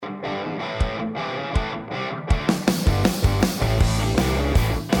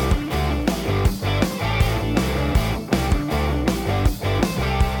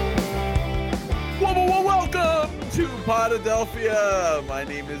Podadelphia. My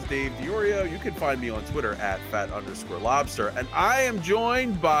name is Dave Diorio. You can find me on Twitter at @fat_lobster. And I am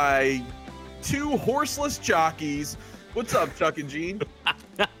joined by two horseless jockeys. What's up, Chuck and Gene?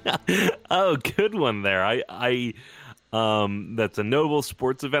 Oh, good one there. I that's a Noble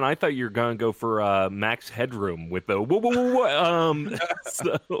sports event. I thought you were gonna go for Max Headroom with the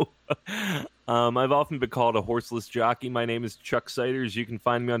I've often been called a horseless jockey. My name is Chuck Siders. You can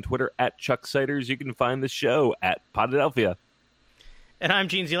find me on Twitter at Chuck Siders. You can find the show at Podadelphia. And I'm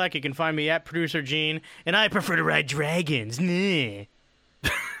Gene Zelak. You can find me at Producer Gene. And I prefer to ride dragons. Nah.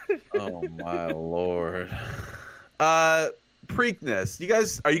 Oh my lord.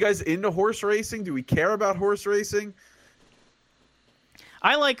 Preakness. Are you guys into horse racing? Do we care about horse racing?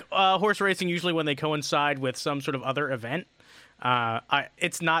 I like horse racing usually when they coincide with some sort of other event.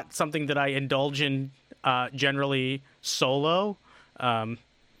 It's not something that I indulge in generally solo. I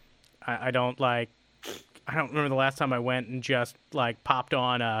don't remember the last time I went and just like popped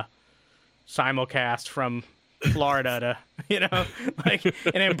on a simulcast from Florida to,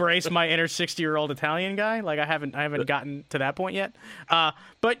 and embrace my inner 60-year-old Italian guy. Like I haven't gotten to that point yet.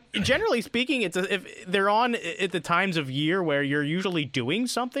 But generally speaking, if they're on at the times of year where you're usually doing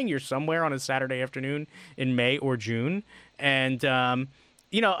something, you're somewhere on a Saturday afternoon in May or June. And, I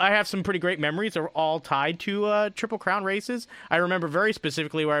have some pretty great memories. They're all tied to Triple Crown races. I remember very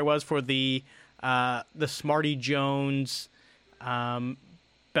specifically where I was for the Smarty Jones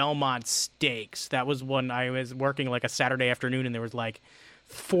Belmont Stakes. That was when I was working like a Saturday afternoon, and there was like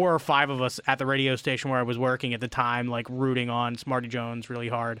 4 or 5 of us at the radio station where I was working at the time, like rooting on Smarty Jones really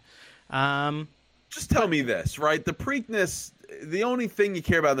hard. Just tell me this, right? The Preakness, the only thing you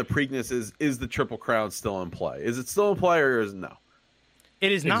care about in the Preakness is the Triple Crown still in play? Is it still in play or is it no?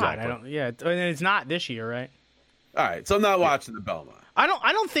 It is not. Exactly. And it's not this year, right? All right, so I'm not watching the Belmont. I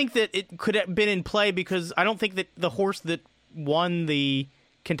don't think that it could have been in play because I don't think that the horse that won the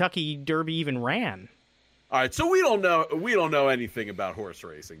Kentucky Derby even ran. All right, so we don't know anything about horse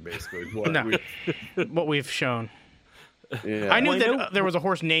racing, basically. What we've shown. Yeah. I knew that there was a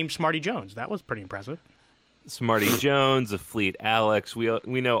horse named Smarty Jones. That was pretty impressive. Smarty Jones, a Fleet Alex.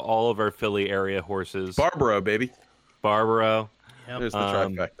 We know all of our Philly area horses. Barbaro, baby. Barbaro. Yep. There's the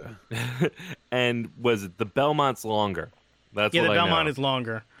trifecta. And was it the Belmont's longer? That's the what I Belmont know. is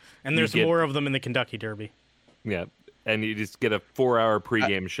longer, and there's more of them in the Kentucky Derby. Yeah. And you just get a 4-hour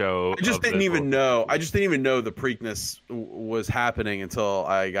pregame show. I just didn't even know the Preakness was happening until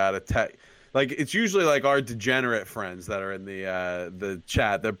I got a text. Like it's usually like our degenerate friends that are in the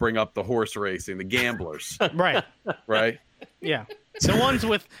chat that bring up the horse racing, the gamblers, Right. right? Yeah. The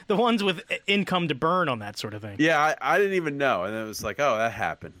ones with income to burn on that sort of thing. Yeah, I didn't even know, and it was like, oh, that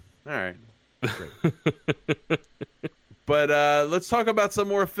happened. All right, great. But let's talk about some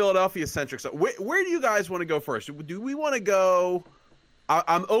more Philadelphia-centric stuff. Where do you guys want to go first? Do we want to go –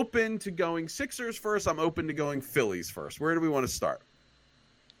 I'm open to going Sixers first. I'm open to going Phillies first. Where do we want to start?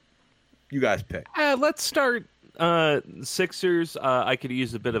 You guys pick. Let's start Sixers. I could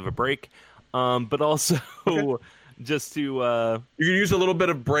use a bit of a break, but also just to you can use a little bit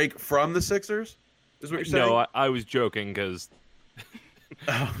of break from the Sixers? Is what you're saying? No, I was joking because –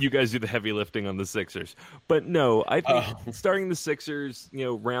 you guys do the heavy lifting on the Sixers. But no, I think starting the Sixers,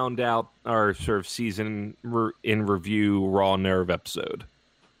 round out our sort of season in review Raw Nerve episode.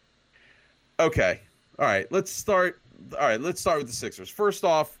 Okay. All right. Let's start with the Sixers. First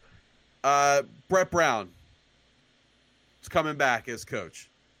off, Brett Brown is coming back as coach.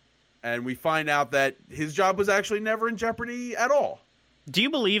 And we find out that his job was actually never in jeopardy at all. Do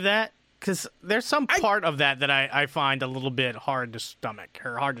you believe that? Because there's some part of that I find a little bit hard to stomach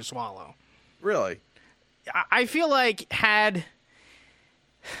or hard to swallow. Really? I feel like had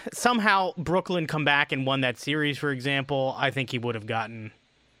somehow Brooklyn come back and won that series, for example, I think he would have gotten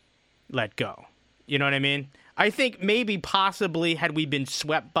let go. You know what I mean? I think maybe possibly had we been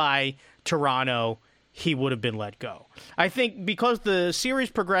swept by Toronto, he would have been let go. I think because the series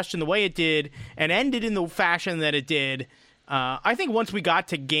progressed in the way it did and ended in the fashion that it did, I think once we got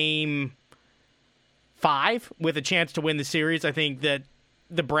to game 5 with a chance to win the series, I think that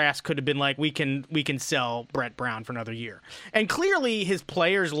the brass could have been like, we can sell Brett Brown for another year. And clearly his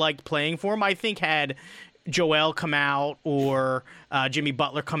players liked playing for him. I think had Joel come out or Jimmy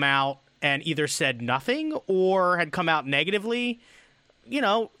Butler come out and either said nothing or had come out negatively,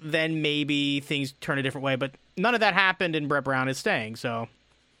 then maybe things turn a different way. But none of that happened, and Brett Brown is staying, so...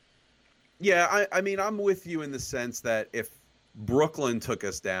 Yeah, I mean, I'm with you in the sense that if Brooklyn took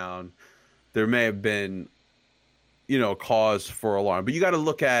us down, there may have been, cause for alarm. But you got to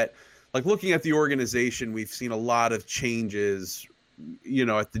look at, looking at the organization, we've seen a lot of changes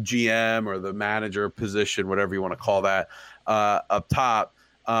at the GM or the manager position, whatever you want to call that, up top.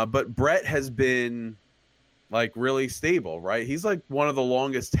 But Brett has been like really stable, right? He's like one of the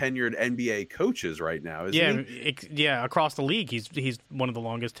longest tenured NBA coaches right now, isn't he? Yeah, across the league, he's one of the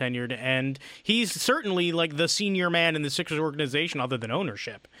longest tenured, and he's certainly like the senior man in the Sixers organization, other than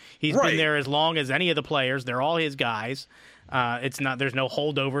ownership. He's been there as long as any of the players. They're all his guys. There's no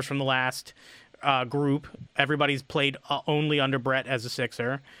holdovers from the last group. Everybody's played only under Brett as a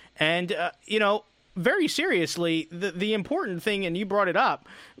Sixer, and very seriously, the important thing, and you brought it up,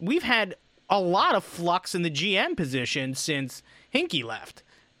 we've had a lot of flux in the GM position since Hinkie left.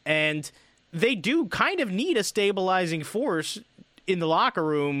 And they do kind of need a stabilizing force in the locker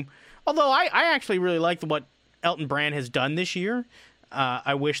room. Although I actually really like what Elton Brand has done this year.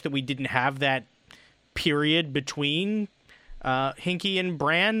 I wish that we didn't have that period between Hinkie and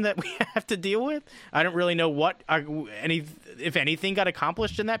Brand that we have to deal with. I don't really know what if anything got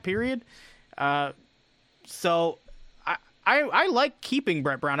accomplished in that period. So I like keeping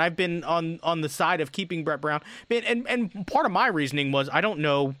Brett Brown. I've been on the side of keeping Brett Brown. And part of my reasoning was I don't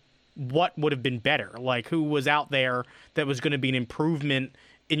know what would have been better. Like, who was out there that was going to be an improvement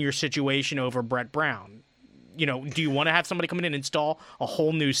in your situation over Brett Brown? Do you want to have somebody come in and install a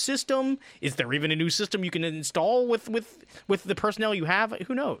whole new system? Is there even a new system you can install with the personnel you have?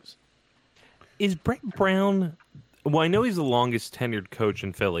 Who knows? Is Brett Brown... Well, I know he's the longest tenured coach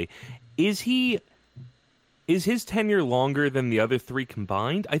in Philly. Is his tenure longer than the other three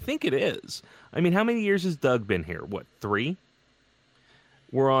combined? I think it is. I mean, how many years has Doug been here? What, 3?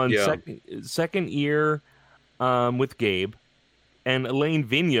 We're on second year with Gabe, and Elaine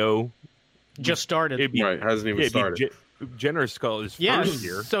Vigneault just started. Hasn't even started. Generous call his first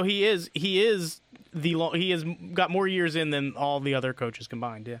year. So he has got more years in than all the other coaches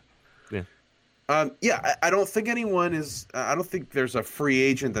combined. Yeah. I don't think anyone is. I don't think there's a free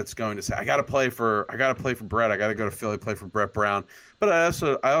agent that's going to say, I got to play for Brett. I got to go to Philly, play for Brett Brown. But I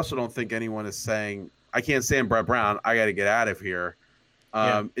also don't think anyone is saying, I can't stand Brett Brown. I got to get out of here.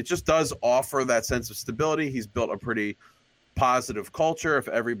 It just does offer that sense of stability. He's built a pretty positive culture. If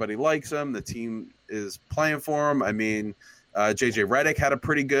everybody likes him, the team is playing for him. I mean, JJ Redick had a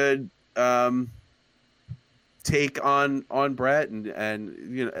pretty good take on Brett, and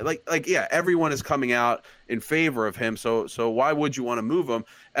everyone is coming out in favor of him. So why would you want to move him?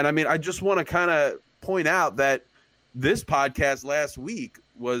 And I mean, I just want to kind of point out that this podcast last week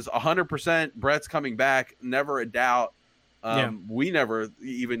was 100% Brett's coming back, never a doubt. We never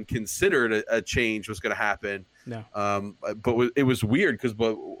even considered a change was going to happen. No. But it was weird because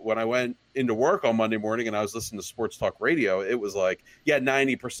when I went into work on Monday morning and I was listening to Sports Talk Radio, it was like,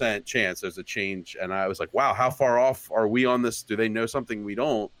 90% chance there's a change. And I was like, wow, how far off are we on this? Do they know something we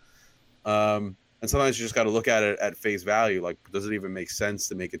don't? And sometimes you just got to look at it at face value. Like, does it even make sense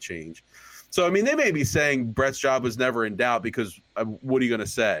to make a change? So, I mean, they may be saying Brett's job was never in doubt because what are you going to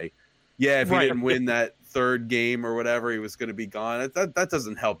say? Yeah, if he didn't win that third game or whatever, he was going to be gone. That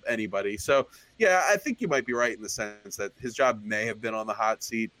doesn't help anybody. So, yeah, I think you might be right in the sense that his job may have been on the hot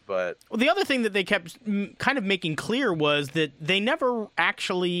seat. But the other thing that they kept kind of making clear was that they never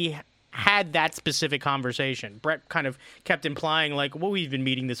actually had that specific conversation. Brett kind of kept implying, like, well, we've been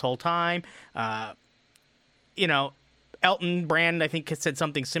meeting this whole time. Elton Brand, I think, said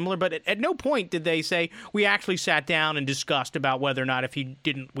something similar, but at no point did they say, we actually sat down and discussed about whether or not if he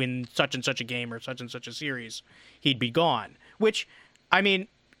didn't win such and such a game or such and such a series, he'd be gone. Which, I mean,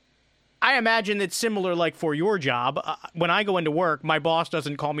 I imagine it's similar, like, for your job. When I go into work, my boss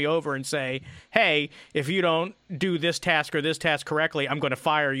doesn't call me over and say, hey, if you don't do this task or this task correctly, I'm going to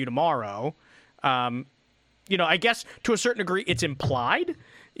fire you tomorrow. I guess to a certain degree it's implied.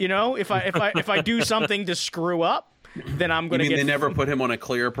 If I do something to screw up, then I'm going to get... They never put him on a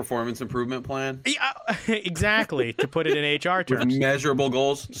clear performance improvement plan? Yeah, exactly, to put it in HR terms. With measurable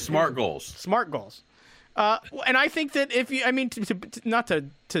goals, smart goals. Smart goals. And I think that if you... I mean, to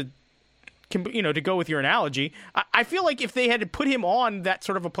go with your analogy, I feel like if they had to put him on that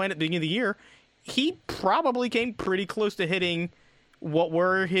sort of a plan at the beginning of the year, he probably came pretty close to hitting what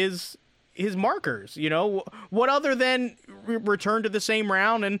were his markers. What other than return to the same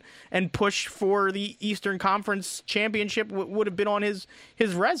round and push for the Eastern Conference championship would have been on his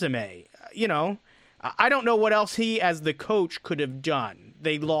resume. I don't know what else he as the coach could have done.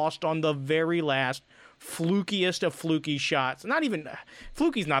 They lost on the very last flukiest of fluky shots. Not even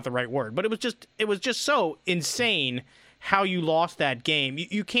fluky's not the right word, but it was just so insane how you lost that game.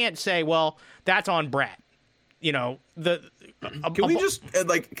 You can't say, well, that's on Brett. Can we just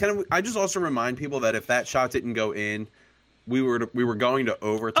I just also remind people that if that shot didn't go in, we were going to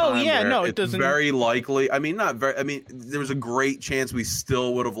overtime. Oh yeah, no, it it's doesn't. very likely. I mean, not very. I mean, there was a great chance we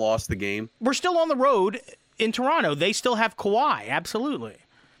still would have lost the game. We're still on the road in Toronto. They still have Kawhi. Absolutely.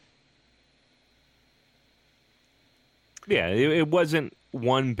 Yeah, it wasn't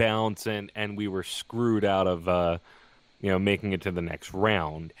one bounce and we were screwed out of making it to the next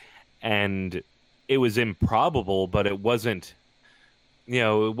round. And it was improbable, but it wasn't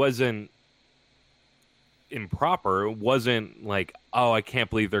improper. It wasn't like, oh, I can't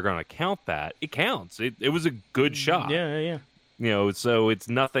believe they're going to count that. It counts. It was a good shot. Yeah. So it's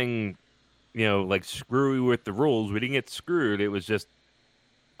nothing, like screwy with the rules. We didn't get screwed. It was just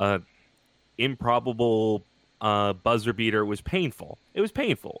improbable buzzer beater. It was painful. It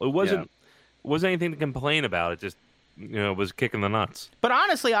wasn't anything to complain about. It just was kicking the nuts. But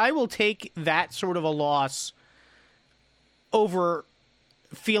honestly, I will take that sort of a loss over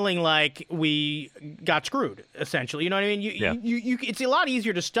feeling like we got screwed, essentially. You know what I mean? You it's a lot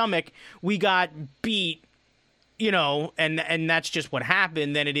easier to stomach we got beat, and that's just what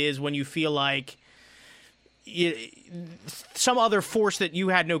happened, than it is when you feel like some other force that you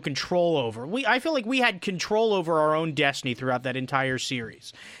had no control over. I feel like we had control over our own destiny throughout that entire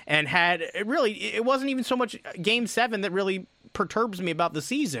series, and it wasn't even so much Game 7 that really perturbs me about the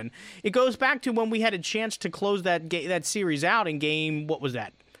season. It goes back to when we had a chance to close that series out in game, what was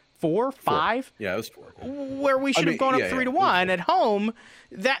that, 4, 5? Yeah, it was 4. Where we should have gone up 3-1 at home.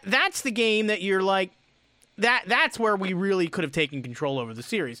 That's the game that you're like, that's where we really could have taken control over the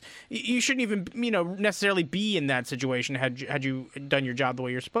series. You shouldn't even, necessarily be in that situation had you done your job the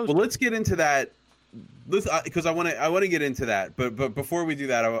way you're supposed to. Well, let's get into that. Because I want to get into that, but before we do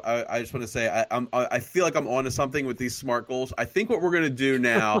that, I just want to say I feel like I'm onto something with these SMART goals. I think what we're gonna do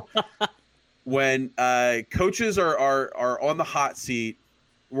now, when coaches are on the hot seat,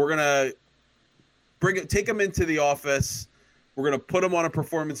 we're gonna take them into the office. We're gonna put them on a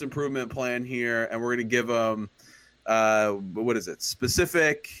performance improvement plan here, and we're gonna give them what is it?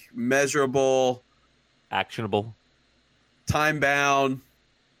 Specific, measurable, actionable, time bound.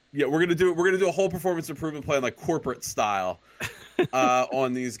 Yeah, we're gonna do a whole performance improvement plan, like corporate style,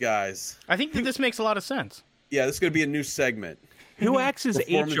 on these guys. I think that this makes a lot of sense. Yeah, this is gonna be a new segment. Who acts as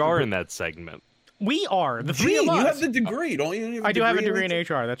HR in that segment? We are the three of us. You have the degree, don't you? I do have a degree in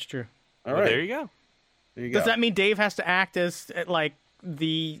HR. That's true. All right, there you go. Does that mean Dave has to act as like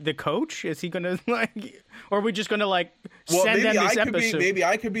the coach? Is he gonna or are we just gonna send them this episode? Maybe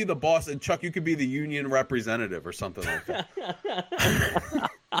I could be the boss, and Chuck, you could be the union representative or something like that.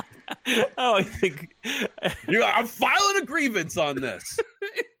 Oh, I think I'm filing a grievance on this.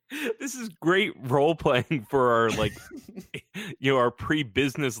 This is great role playing for our our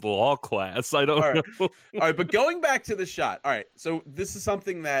pre-business law class. I don't know. All right, but going back to the shot. All right, so this is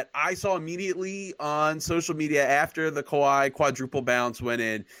something that I saw immediately on social media after the Kawhi quadruple bounce went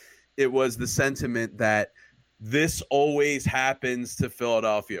in. It was the sentiment that this always happens to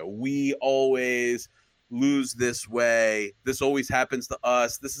Philadelphia. We always lose this way. This always happens to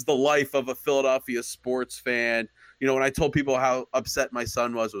us. This is the life of a Philadelphia sports fan. When I told people how upset my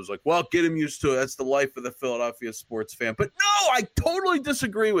son was, it was like, well, get him used to it. That's the life of the Philadelphia sports fan. But no, I totally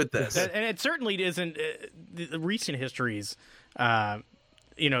disagree with this. And it certainly isn't the recent histories, our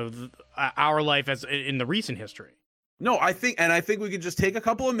life as in the recent history. No, I think we could just take a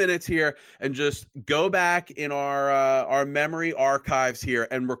couple of minutes here and just go back in our memory archives here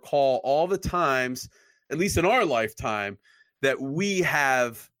and recall all the times, at least in our lifetime, that we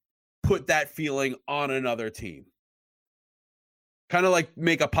have put that feeling on another team. Kind of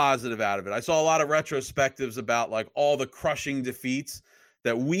make a positive out of it. I saw a lot of retrospectives about all the crushing defeats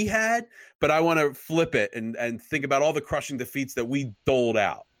that we had, but I want to flip it and think about all the crushing defeats that we doled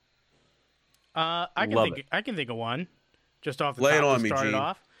out. I can think of one just off the Lay top it on to me, start Gene.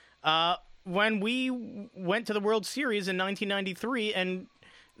 it off. When we went to the World Series in 1993 and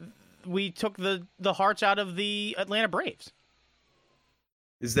we took the hearts out of the Atlanta Braves.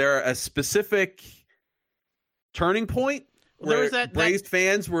 Is there a specific turning point where Braves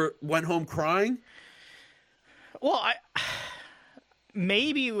fans went home crying? Well,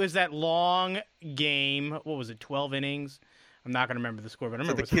 maybe it was that long game. What was it, 12 innings? I'm not going to remember the score, but I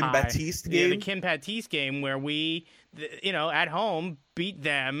remember it was the Kim high. Batiste game? Yeah, the Kim Batiste game where we, at home, beat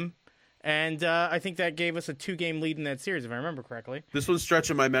them. And I think that gave us a 2-game lead in that series, if I remember correctly. This one's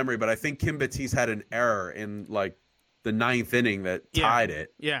stretching my memory, but I think Kim Batiste had an error in the 9th inning that tied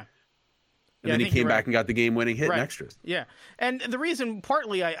it. Yeah. And then he came back and got the game-winning hit in extras. Yeah. And the reason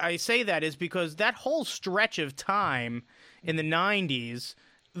partly I say that is because that whole stretch of time in the 90s,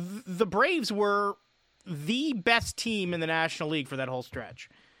 the Braves were the best team in the National League for that whole stretch.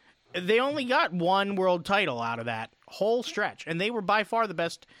 they only got one world title out of that whole stretch, and they were by far the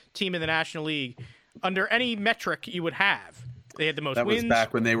best team in the National League under any metric you would have. They had the most wins. That was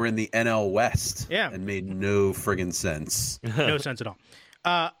back when they were in the NL West. Yeah. And made no friggin' sense. No sense at all.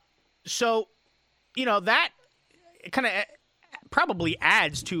 So, that kind of probably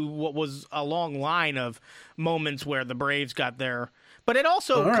adds to what was a long line of moments where the Braves got there. But it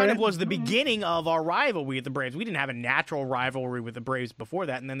also kind of was the beginning of our rivalry with the Braves. We didn't have a natural rivalry with the Braves before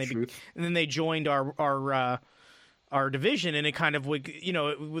that, and then they joined our division, and it kind of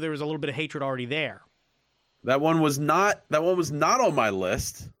there was a little bit of hatred already there. That one was not on my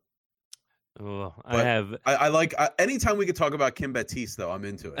list. Oh, I like anytime we could talk about Kim Batiste, though, I'm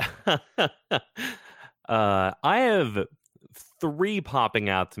into it. I have 3 popping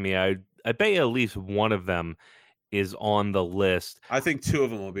out to me. I bet you at least one of them is on the list. I think 2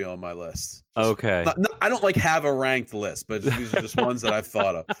 of them will be on my list. Okay. I don't have a ranked list, but these are just ones that I've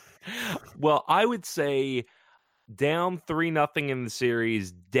thought of. Well, I would say down 3-0 in the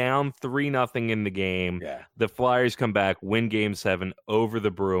series, down 3-0 in the game. Yeah. The Flyers come back, win Game 7 over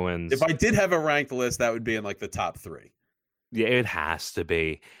the Bruins. If I did have a ranked list, that would be in the top 3. Yeah, it has to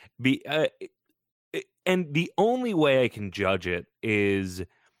be. And the only way I can judge it is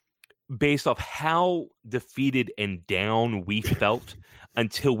based off how defeated and down we felt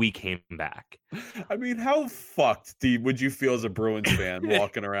until we came back. I mean, how fucked would you feel as a Bruins fan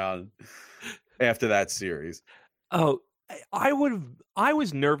walking around after that series? Oh, I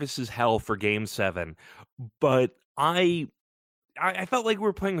was nervous as hell for Game 7, but I felt like we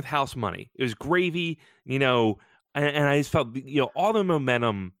were playing with house money. It was gravy, and I just felt, all the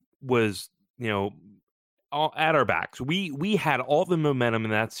momentum was, all at our backs. We had all the momentum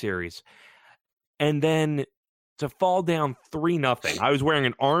in that series. And then to fall down 3-0. I was wearing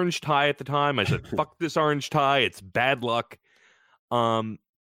an orange tie at the time. I said, fuck this orange tie. It's bad luck. And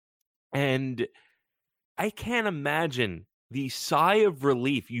I can't imagine the sigh of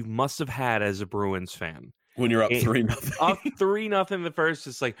relief you must have had as a Bruins fan. When you're up 3-0. Up 3-0 in the first,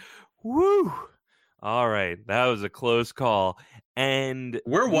 it's like, whoo. All right. That was a close call. And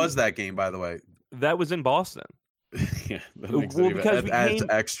where was that game, by the way? That was in Boston. Yeah, that adds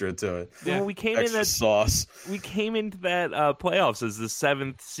extra to it. Well, we came extra in that sauce. We came into that playoffs as the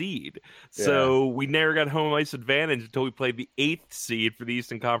 7th seed, so we never got home ice advantage until we played the 8th seed for the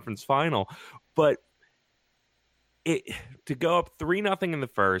Eastern Conference Final. But to go up 3-0 in the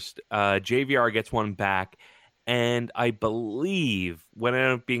first, JVR gets one back, and I believe what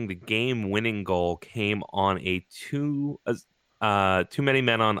ended up being the game-winning goal came on a too many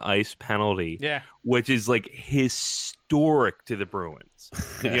men on ice penalty, which is historic to the Bruins.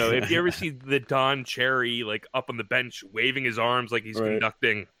 If you ever see the Don Cherry up on the bench waving his arms like he's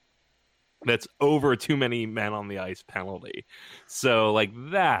conducting, that's over too many men on the ice penalty. So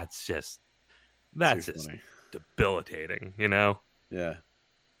that's just debilitating, Yeah.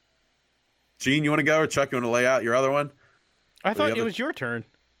 Gene, you want to go, or Chuck, you want to lay out your other one? I thought it was your turn.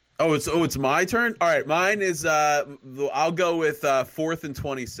 Oh, it's my turn? All right, mine is I'll go with 4th and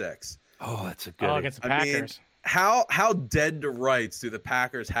 26. Oh, that's a good one. Against the Packers. How dead to rights do the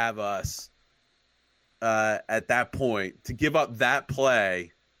Packers have us at that point to give up that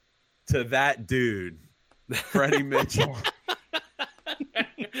play to that dude, Freddie Mitchell?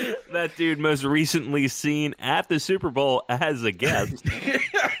 That dude most recently seen at the Super Bowl as a guest.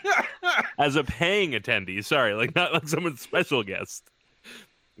 As a paying attendee. Sorry, not like someone's special guest.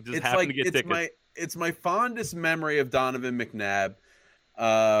 Just happened to get tickets. It's my fondest memory of Donovan McNabb.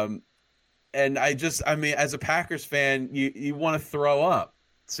 And as a Packers fan, you want to throw up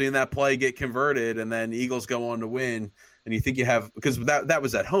seeing that play get converted and then Eagles go on to win. And you think you have, because that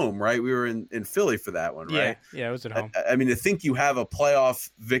was at home, right? We were in Philly for that one, right? Yeah, it was at home. I mean, to think you have a playoff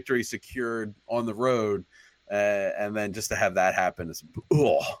victory secured on the road, and then just to have that happen is,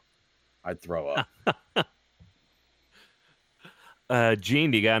 I'd throw up. Gene,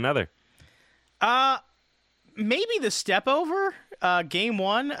 do you got another? Maybe the step over, Game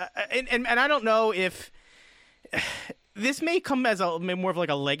 1, and I don't know if this may come as more of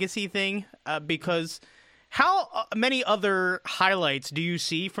a legacy thing, because how many other highlights do you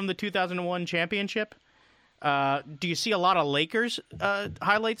see from the 2001 championship? Do you see a lot of Lakers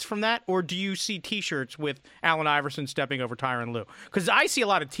highlights from that, or do you see T-shirts with Allen Iverson stepping over Tyronn Lue? Because I see a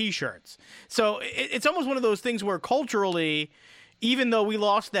lot of T-shirts. So it's almost one of those things where culturally, even though we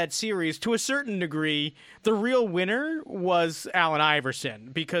lost that series, to a certain degree, the real winner was Allen Iverson,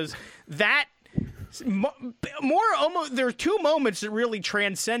 because that there are 2 moments that really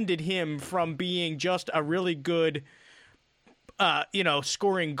transcended him from being just a really good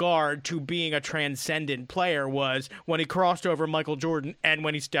scoring guard to being a transcendent player was when he crossed over Michael Jordan and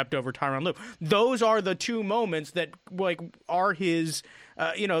when he stepped over Tyronn Lue. Those are the two moments that are his.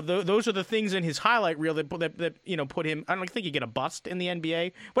 Those are the things in his highlight reel that put him. I don't think you get a bust in the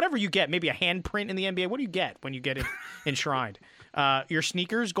NBA. Whatever you get, maybe a handprint in the NBA. What do you get when you get it enshrined? Your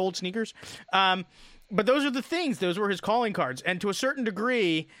sneakers, gold sneakers. But those are the things. Those were his calling cards, and to a certain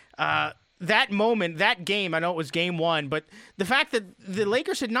degree. That moment, that game, I know it was game one, but the fact that the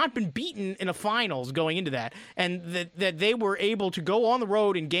Lakers had not been beaten in a finals going into that, and that they were able to go on the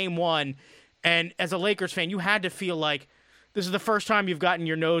road in game one, and as a Lakers fan, you had to feel like this is the first time you've gotten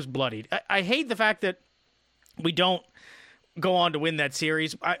your nose bloodied. I hate the fact that we don't go on to win that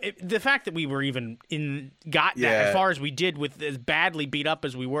series. The fact that we were even that as far as we did with as badly beat up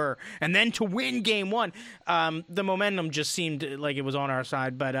as we were, and then to win game one, the momentum just seemed like it was on our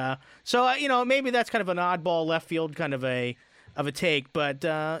side. But maybe that's kind of an oddball left field kind of a take. But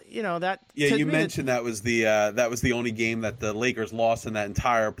that you mentioned that was the only game that the Lakers lost in that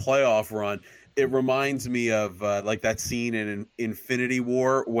entire playoff run. It reminds me of that scene in Infinity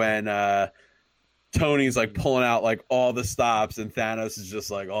War when. Tony's pulling out all the stops, and Thanos is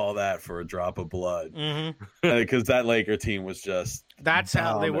just all that for a drop of blood. Because that Laker team was just—that's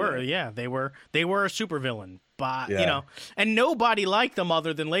how they were. Yeah, they were a supervillain, but and nobody liked them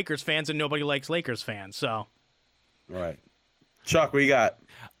other than Lakers fans, and nobody likes Lakers fans. So, right, Chuck, what you got?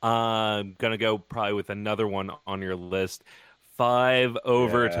 I'm gonna go probably with another one on your list. 5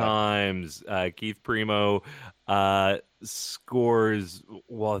 overtimes. Keith Primo scores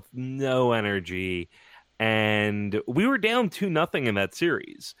with no energy, and we were down 2-0 in that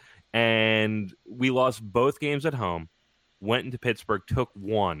series, and we lost both games at home, went into Pittsburgh, took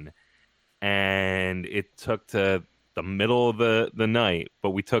one, and it took to the middle of the night, but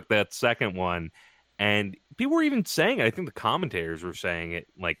we took that second one, and people were even saying it. I think the commentators were saying it,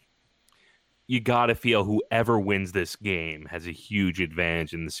 you got to feel whoever wins this game has a huge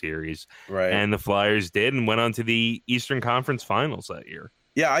advantage in the series. Right. And the Flyers did and went on to the Eastern Conference Finals that year.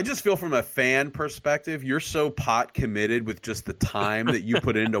 Yeah, I just feel from a fan perspective, you're so pot committed with just the time that you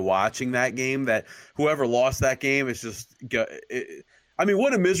put into watching that game that whoever lost that game is just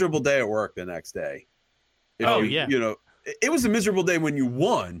what a miserable day at work the next day. It was a miserable day when you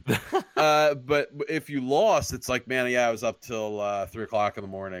won. But if you lost, it's I was up till 3:00 in the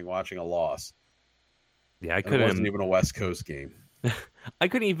morning watching a loss. Yeah, I couldn't. It wasn't even a West Coast game. I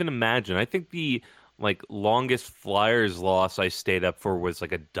couldn't even imagine. I think the longest Flyers loss I stayed up for was a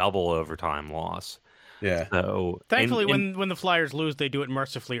double overtime loss. Yeah. So thankfully, when the Flyers lose, they do it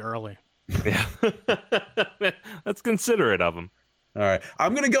mercifully early. Yeah, that's considerate of them. All right,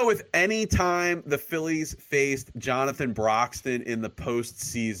 I'm gonna go with any time the Phillies faced Jonathan Broxton in the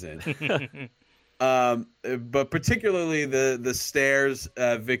postseason. But particularly the Stairs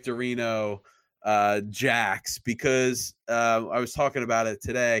Victorino Jacks, because I was talking about it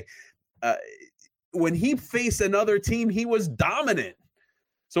today. When he faced another team, he was dominant.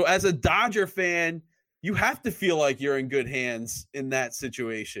 So as a Dodger fan, you have to feel like you're in good hands in that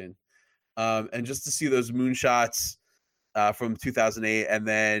situation. And just to see those moonshots from 2008, and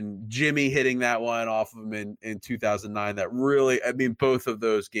then Jimmy hitting that one off of him in 2009, that really, both of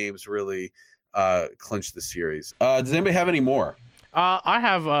those games really clinched the series. Does anybody have any more? I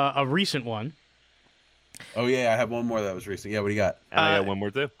have a recent one. Oh, yeah, I have one more that was recent. Yeah, what do you got? I got one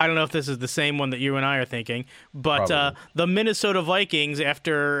more, too. I don't know if this is the same one that you and I are thinking, but the Minnesota Vikings,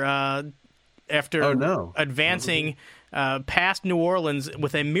 after advancing past New Orleans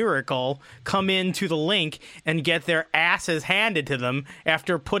with a miracle, come into the Link and get their asses handed to them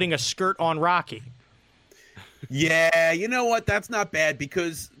after putting a skirt on Rocky. Yeah, you know what? That's not bad,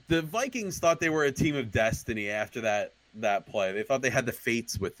 because the Vikings thought they were a team of destiny after that play. They thought they had the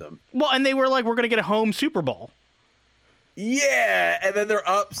fates with them. Well, and they were like, we're going to get a home Super Bowl. Yeah, and then they're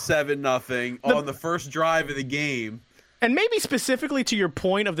up 7-0 on the first drive of the game. And maybe specifically to your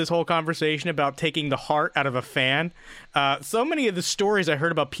point of this whole conversation about taking the heart out of a fan, so many of the stories I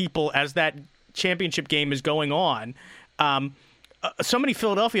heard about people as that championship game is going on, so many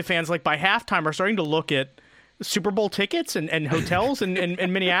Philadelphia fans, by halftime, are starting to look at Super Bowl tickets and hotels in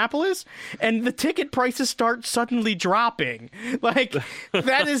Minneapolis, and the ticket prices start suddenly dropping.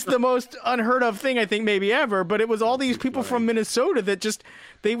 That is the most unheard of thing I think maybe ever, but it was all these people from Minnesota that just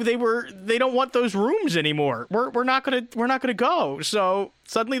they don't want those rooms anymore. We're not going to go. So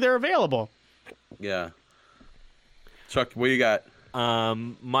suddenly they're available. Yeah. Chuck, what you got?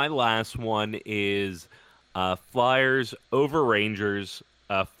 My last one is Flyers over Rangers,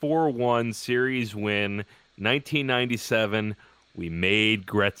 4-1 series win. 1997, we made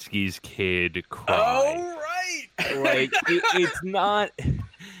Gretzky's kid cry. Oh, right. Like it's not.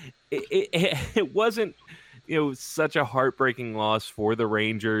 It wasn't, such a heartbreaking loss for the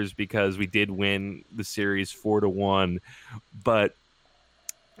Rangers because we did win the series 4-1, but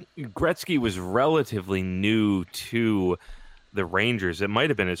Gretzky was relatively new to the Rangers. It might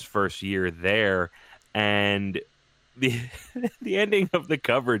have been his first year there, and the ending of the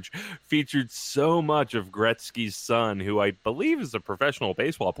coverage featured so much of Gretzky's son, who I believe is a professional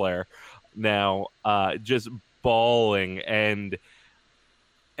baseball player now, just bawling, and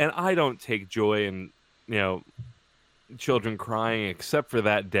I don't take joy in children crying except for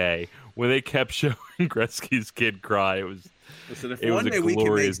that day when they kept showing Gretzky's kid cry. It was. Listen, if one day we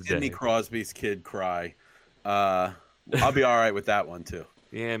can make Sidney Crosby's kid cry, I'll be all right with that one too.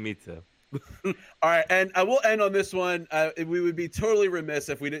 Yeah, me too. All right, and I will end on this one. We would be totally remiss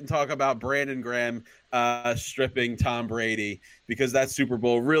if we didn't talk about Brandon Graham stripping Tom Brady, because that Super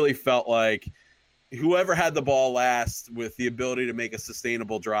Bowl really felt like whoever had the ball last with the ability to make a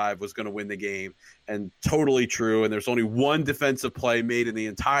sustainable drive was going to win the game, and totally true. And there's only one defensive play made in the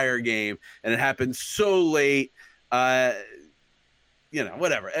entire game, and it happened so late. Whatever.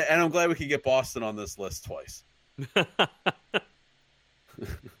 And I'm glad we could get Boston on this list twice.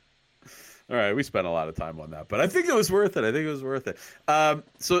 All right, we spent a lot of time on that, but I think it was worth it.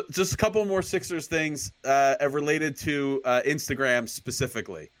 So just a couple more Sixers things related to Instagram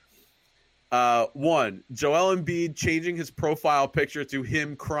specifically. One, Joel Embiid changing his profile picture to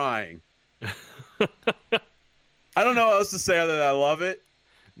him crying. I don't know what else to say other than I love it.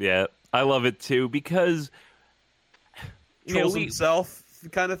 Yeah, I love it too, because trolls himself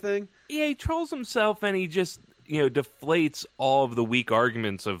kind of thing. Yeah, he trolls himself, and he just deflates all of the weak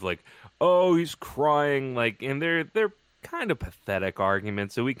arguments of like, oh, he's crying, like, and they're kind of pathetic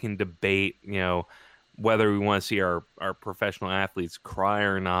arguments, so we can debate whether we want to see our professional athletes cry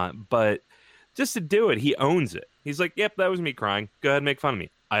or not, but just to do it, he owns it. He's like, yep, that was me crying. Go ahead and make fun of me.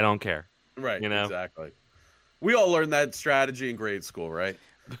 I don't care. Right, exactly. We all learned that strategy in grade school, right?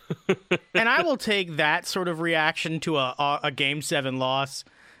 And I will take that sort of reaction to a Game 7 loss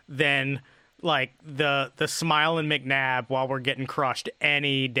than like the smile in McNabb while we're getting crushed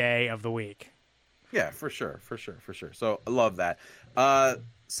any day of the week. Yeah, for sure. So I love that.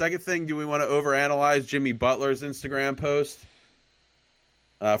 Second thing, do we want to overanalyze Jimmy Butler's Instagram post?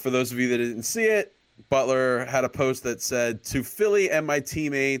 For those of you that didn't see it, Butler had a post that said, "To Philly and my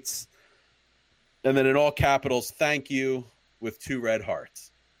teammates," and then in all capitals, "Thank you," with 2 red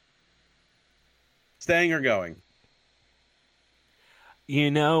hearts. Staying or going?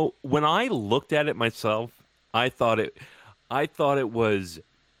 When I looked at it myself, I thought it was,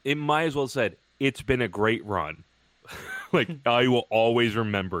 it might as well said, "It's been a great run." Like, I will always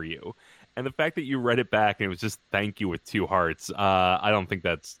remember you. And the fact that you read it back and it was just "thank you" with 2 hearts, I don't think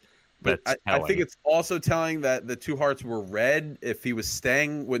that's I think it's also telling that the 2 hearts were red. If he was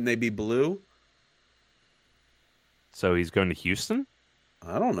staying, wouldn't they be blue? So he's going to Houston?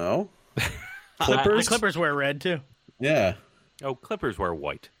 I don't know. Clippers? The Clippers wear red too. Yeah. Oh, Clippers wear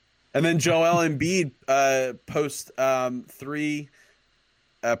white. And then Joel Embiid post 3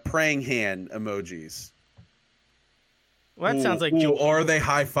 praying hand emojis. Well, that sounds like. Or are they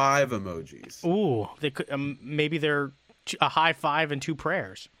high five emojis? Ooh, they could. Maybe they're a high five and 2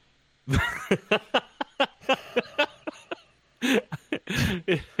 prayers. You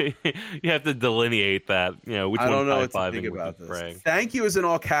have to delineate that. Which I don't know what to think about this. Praying. Thank you is in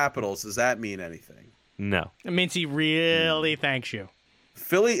all capitals. Does that mean anything? No. It means he really thanks you.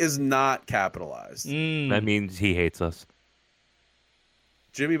 Philly is not capitalized. That means he hates us.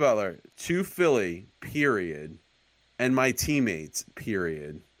 Jimmy Butler, "To Philly, period, and my teammates,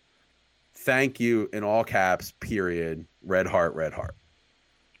 period. Thank you," in all caps, period. Red heart, red heart.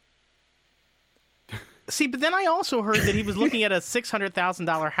 See, but then I also heard that he was looking at a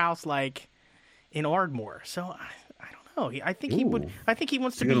 $600,000 house, like in Ardmore. So I don't know. I think he would. I think he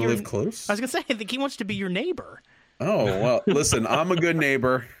wants to be your. Live close? I was gonna say. I think he wants to be your neighbor. Oh well, listen. I'm a good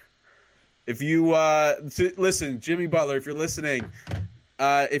neighbor. If you listen, Jimmy Butler, if you're listening,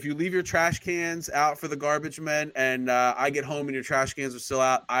 if you leave your trash cans out for the garbage men, and I get home and your trash cans are still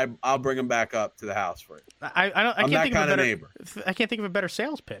out, I'll bring them back up to the house for you. I can't think of a better neighbor. I can't think of a better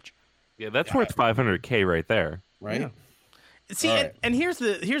sales pitch. Yeah, that's worth $500K right there. Right. Yeah. See, and here's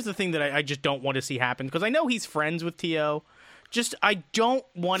the thing that I just don't want to see happen, because I know he's friends with T.O. Just I don't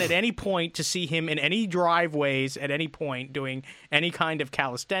want at any point to see him in any driveways at any point doing any kind of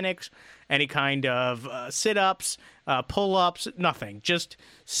calisthenics, any kind of sit-ups, pull-ups, nothing. Just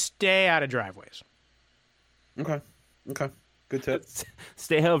stay out of driveways. Okay. Good tip.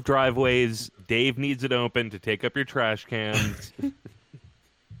 Stay out of driveways. Dave needs it open to take up your trash cans.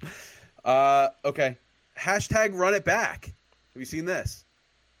 Okay. hashtag run it back. Have you seen this?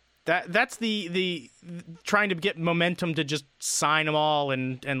 That's the trying to get momentum to just sign them all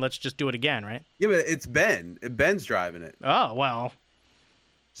and let's just do it again, right? Yeah, but it's Ben. Ben's driving it. Oh, well.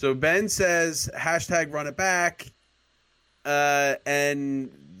 So Ben says hashtag run it back,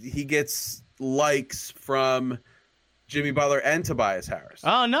 and he gets likes from Jimmy Butler and Tobias Harris.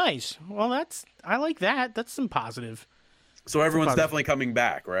 Oh, nice. Well, I like that. That's some positive. So everyone's definitely coming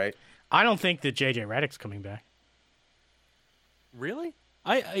back, right? I don't think that JJ Redick's coming back. Really?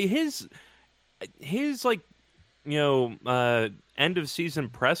 His like, end of season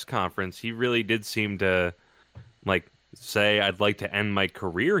press conference, he really did seem to like say, I'd like to end my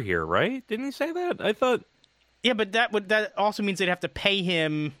career here, right? Didn't he say that? I thought. Yeah, but that also means they'd have to pay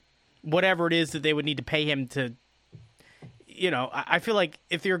him whatever it is that they would need to pay him to. I feel like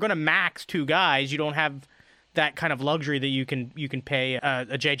if you're going to max two guys, you don't have that kind of luxury that you can pay a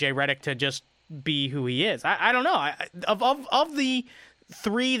JJ Redick to just be who he is. I don't know. Of the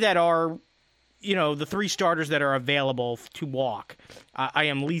three that are, the three starters that are available to walk, I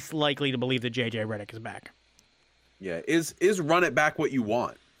am least likely to believe that JJ Redick is back. Yeah, is run it back what you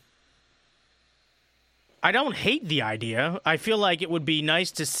want? I don't hate the idea. I feel like it would be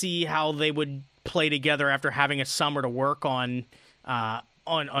nice to see how they would play together after having a summer to work on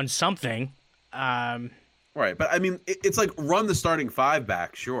something. Right, but I mean, it's like run the starting five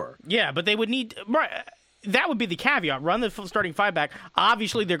back, sure. Yeah, but they would need that would be the caveat. Run the starting five back.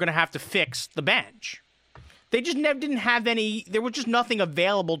 Obviously, they're going to have to fix the bench. They just didn't have any. There was just nothing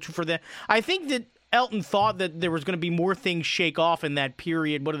available for them. I think that Elton thought that there was going to be more things shake off in that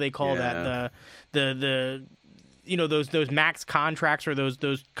period. What do they call that? The those max contracts or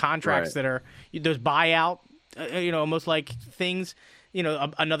those contracts that are those buyout almost like things.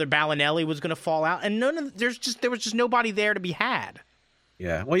 Another Ballinelli was going to fall out, and there was just nobody there to be had.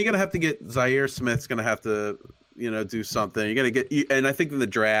 Yeah, well, you're gonna have to get Zaire Smith's gonna have to do something. You're gonna get, and I think in the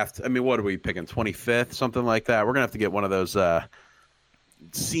draft, I mean, what are we picking? 25th, something like that. We're gonna have to get one of those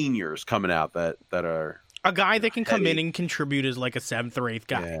seniors coming out that are a guy that can come in and contribute as like a 7th or 8th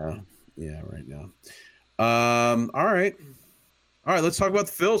guy. Yeah, right now. All right. Let's talk about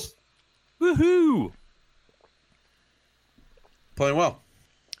the Phils. Woohoo! Playing well.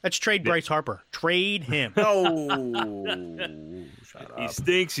 Let's trade Bryce Harper. Trade him. No. Shut up. He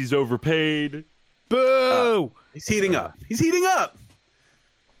stinks. He's overpaid. Boo! He's heating up. It's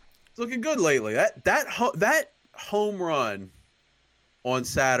looking good lately. That home run on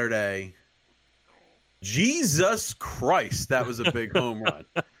Saturday. Jesus Christ, that was a big home run.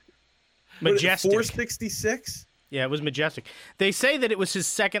 Majestic. 466? Yeah, it was majestic. They say that it was his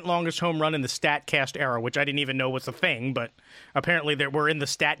second longest home run in the StatCast era, which I didn't even know was a thing, but apparently we're in the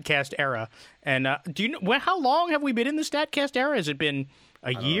StatCast era. And do you know how long have we been in the StatCast era? Has it been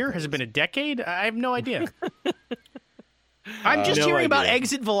a year? Has it been a decade? I have no idea. I'm just hearing about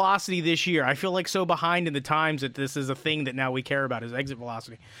exit velocity this year. I feel like so behind in the times that this is a thing that now we care about is exit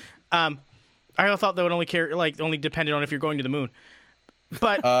velocity. I thought that would only depended on if you're going to the moon.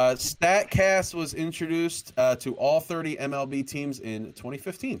 But StatCast was introduced to all 30 MLB teams in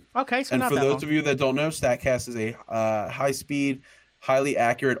 2015. Okay, so and not for that those long. of you that don't know, StatCast is a high-speed, highly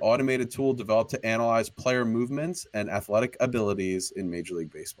accurate automated tool developed to analyze player movements and athletic abilities in Major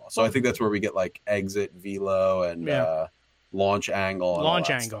League Baseball. So I think that's where we get like exit velo and launch angle. And launch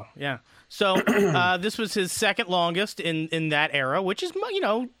angle, yeah. So this was his second longest in that era, which is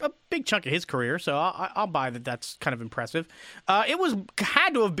a big chunk of his career. So I'll buy that. That's kind of impressive. It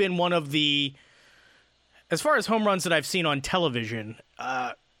had to have been one of the, as far as home runs that I've seen on television,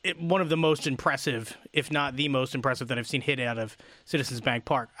 one of the most impressive, if not the most impressive, that I've seen hit out of Citizens Bank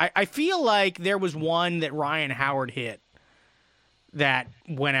Park. I feel like there was one that Ryan Howard hit that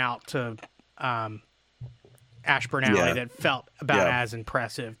went out to Ashburn Alley that felt about as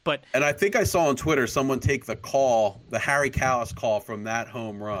impressive. And I think I saw on Twitter someone take the Harry Kalas call from that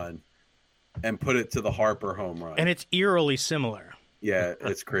home run and put it to the Harper home run. And it's eerily similar. Yeah,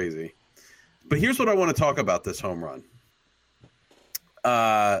 it's crazy. But here's what I want to talk about this home run.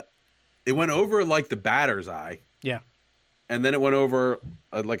 It went over like the batter's eye. Yeah. And then it went over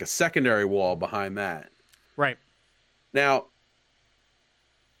like a secondary wall behind that. Right. Now,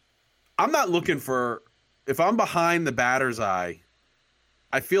 I'm not looking for... If I'm behind the batter's eye,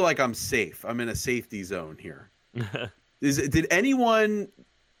 I feel like I'm safe. I'm in a safety zone here. Did anyone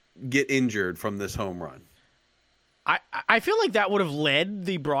get injured from this home run? I feel like that would have led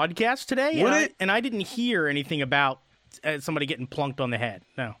the broadcast today, and I didn't hear anything about somebody getting plunked on the head.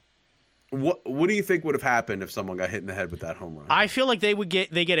 No. What do you think would have happened if someone got hit in the head with that home run? I feel like they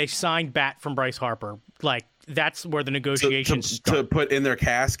get a signed bat from Bryce Harper, like that's where the negotiations to start. put in their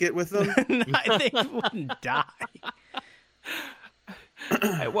casket with them. They wouldn't die.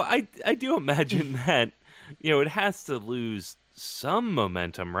 Well, I do imagine that, it has to lose some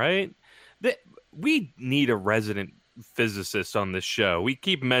momentum, right? That we need a resident physicist on this show. We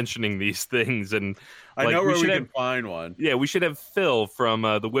keep mentioning these things, and I know where we can find one. Yeah, we should have Phil from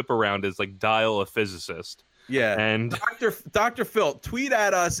the Whip Around as dial a physicist. Yeah, and Dr. Phil, tweet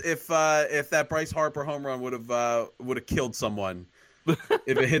at us if that Bryce Harper home run would have killed someone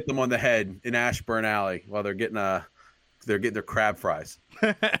if it hit them on the head in Ashburn Alley while they're getting their crab fries.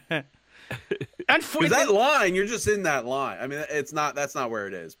 Because that line, you're just in that line. I mean, that's not where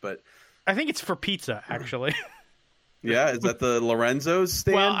it is, but I think it's for pizza, actually. Yeah, is that the Lorenzo's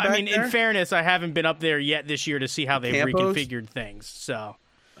stand? Well, I mean, there? In fairness, I haven't been up there yet this year to see how they've Campos? reconfigured things. So,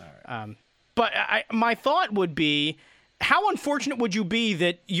 but my thought would be, how unfortunate would you be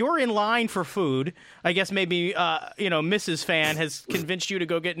that you're in line for food? I guess maybe Mrs. Fan has convinced you to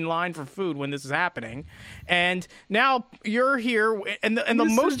go get in line for food when this is happening, and now you're here, and the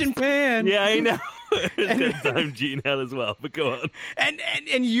most fan. Yeah, I know. I'm Gene out as well, but go on.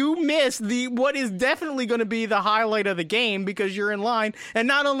 And you miss what is definitely going to be the highlight of the game because you're in line, and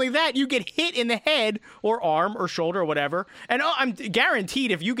not only that, you get hit in the head or arm or shoulder or whatever, and I'm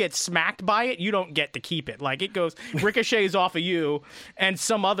guaranteed if you get smacked by it, you don't get to keep it. Like, it goes ricochets off of you, and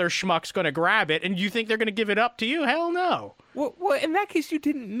some other schmuck's going to grab it, and you think they're going to give it up to you? Hell no. Well, in that case, you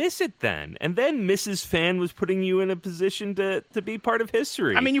didn't miss it then. And then Mrs. Fan was putting you in a position to be part of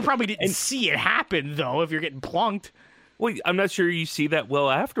history. I mean, you probably didn't see it happen, though, if you're getting plunked. Well, I'm not sure you see that well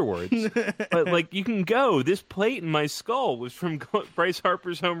afterwards. But, you can go. This plate in my skull was from Bryce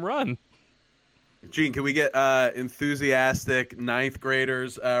Harper's home run. Gene, can we get enthusiastic ninth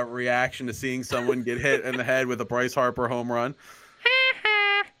graders' reaction to seeing someone get hit in the head with a Bryce Harper home run?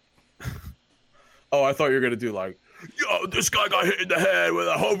 Oh, I thought you were going to do yo, this guy got hit in the head with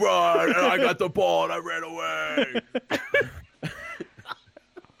a home run, and I got the ball, and I ran away.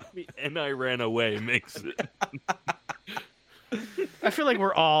 And I ran away makes it. I feel like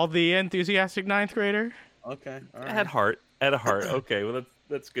we're all the enthusiastic ninth grader. Okay, all right. At heart. Okay, well,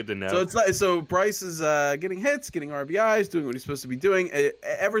 that's good to know. So so Bryce is getting hits, getting RBIs, doing what he's supposed to be doing.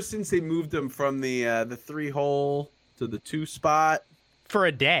 Ever since they moved him from the 3-hole to the 2 spot for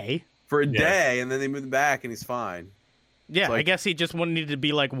a day. Day, and then they moved him back, and he's fine. Yeah, I guess he just needed to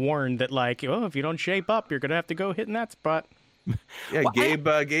be warned that if you don't shape up, you're gonna have to go hit in that spot. Yeah,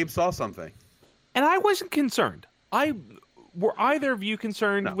 well, Gabe saw something, and I wasn't concerned. Were either of you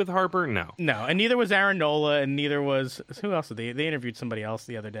concerned with Harper? No, and neither was Aaron Nola, and neither was who else? They interviewed somebody else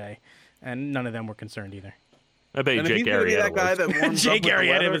the other day, and none of them were concerned either. I bet Jake Arrieta was. Jake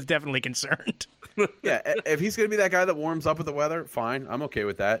Arrieta was definitely concerned. Yeah, if he's gonna be that guy that warms up with the weather, fine, I'm okay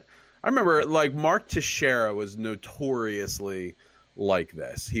with that. I remember, Mark Teixeira was notoriously like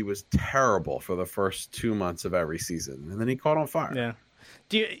this. He was terrible for the first 2 months of every season, and then he caught on fire.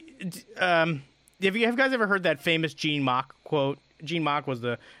 Yeah. Have you guys ever heard that famous Gene Mauch quote? Gene Mauch was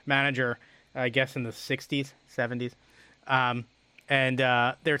the manager, I guess, in the 60s, 70s. And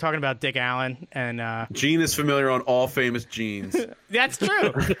they were talking about Dick Allen. And Gene is familiar on all famous Genes. That's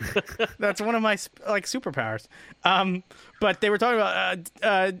true. That's one of my superpowers. But they were talking about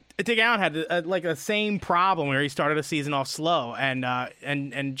Dick Allen had the same problem where he started a season off slow,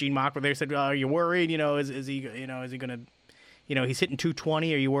 and Gene Mauch, they said, "Are you worried? Is he gonna, he's hitting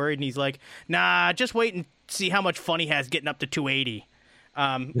 220? Are you worried?" And he's like, "Nah, just wait and see how much fun he has getting up to 280."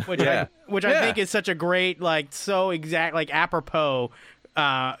 Which I think is such a great, so exact, apropos,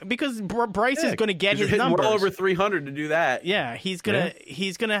 because Bryce is going to get his numbers. Well over 300 to do that. Yeah, he's gonna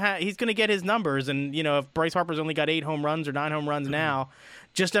get his numbers, and if Bryce Harper's only got 8 home runs or 9 home runs now,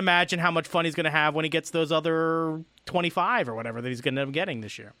 just imagine how much fun he's going to have when he gets those other 25 or whatever that he's going to be getting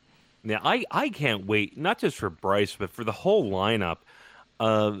this year. Yeah, I can't wait, not just for Bryce, but for the whole lineup.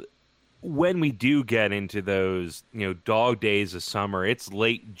 When we do get into those, dog days of summer, it's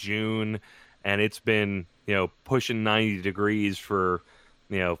late June, and it's been, pushing 90 degrees for,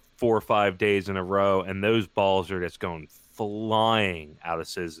 4 or 5 days in a row, and those balls are just going flying out of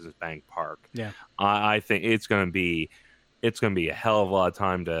Citizens Bank Park. Yeah, I think it's going to be a hell of a lot of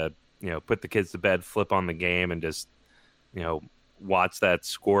time to, put the kids to bed, flip on the game, and just, watch that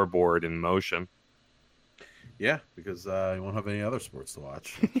scoreboard in motion. Yeah, because you won't have any other sports to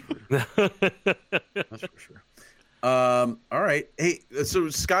watch. That's for sure. All right. Hey, so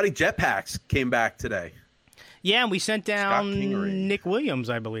Scotty Jetpacks came back today. Yeah, and we sent down Nick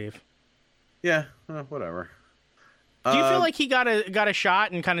Williams, I believe. Yeah, whatever. Do you feel like he got a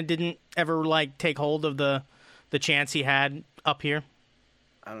shot and kind of didn't ever take hold of the chance he had up here?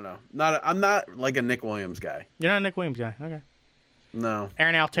 I don't know. I'm not like a Nick Williams guy. You're not a Nick Williams guy. Okay. No.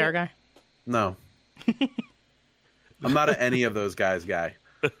 Aaron Altherr guy? No. I'm not any of those guys guy.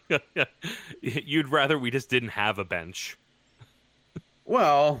 You'd rather we just didn't have a bench.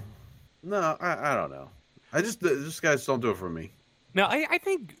 Well, no, I don't know. This guys don't do it for me. Now, I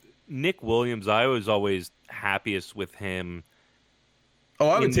think Nick Williams, I was always happiest with him. Oh,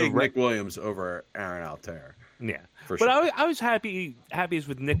 I would take Nick Williams over Aaron Altherr. Yeah. For but sure. I was happiest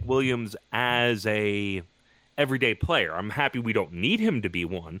with Nick Williams as a everyday player. I'm happy we don't need him to be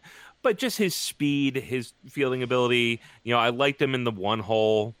one, but just his speed, his fielding ability. I liked him in the one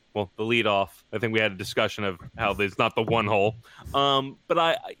hole. Well, the leadoff. I think we had a discussion of how it's not the one hole.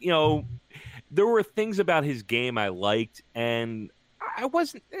 But there were things about his game I liked, and I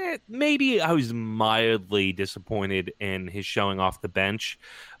wasn't. Maybe I was mildly disappointed in his showing off the bench,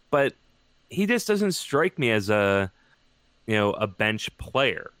 but he just doesn't strike me as a bench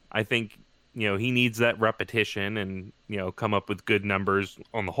player. I think he needs that repetition and come up with good numbers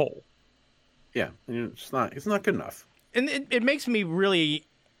on the whole. Yeah, it's not good enough. And it makes me really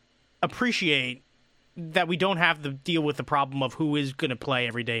appreciate that we don't have to deal with the problem of who is going to play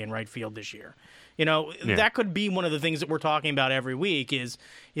every day in right field this year. That could be one of the things that we're talking about every week is,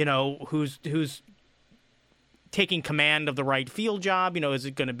 who's taking command of the right field job. Is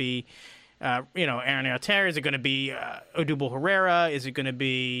it going to be, Aaron Altherr? Is it going to be Odubel Herrera? Is it going to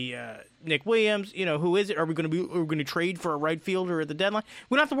be Nick Williams? Who is it? Are we going to trade for a right fielder at the deadline?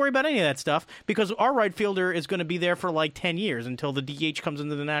 We don't have to worry about any of that stuff because our right fielder is going to be there for like 10 years until the DH comes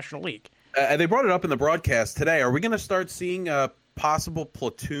into the National League. They brought it up in the broadcast today. Are we going to start seeing a possible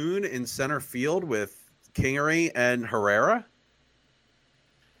platoon in center field with Kingery and Herrera?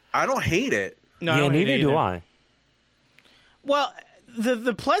 I don't hate it. No, neither do I. Well,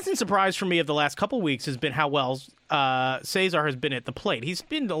 the pleasant surprise for me of the last couple weeks has been how well Cesar has been at the plate. He's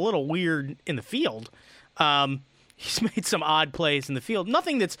been a little weird in the field. He's made some odd plays in the field.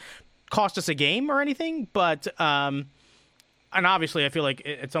 Nothing that's cost us a game or anything, but and obviously I feel like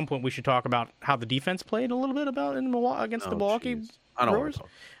at some point we should talk about how the defense played a little bit against the Milwaukee Brewers.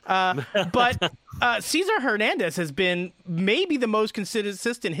 But Cesar Hernandez has been maybe the most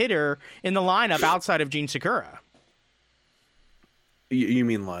consistent hitter in the lineup outside of Gene Segura. You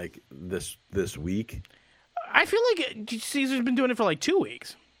mean like this week? I feel like Cesar's been doing it for like 2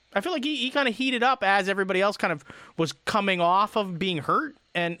 weeks. I feel like he kind of heated up as everybody else kind of was coming off of being hurt,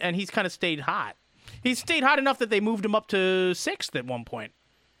 and he's kind of stayed hot. He stayed hot enough that they moved him up to 6th at one point.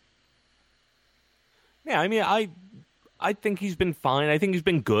 Yeah, I mean, I think he's been fine. I think he's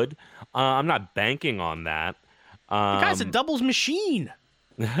been good. I'm not banking on that. The guy's a doubles machine.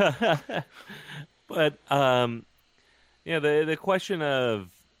 But the question of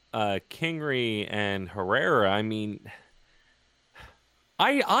Kingery and Herrera, I mean,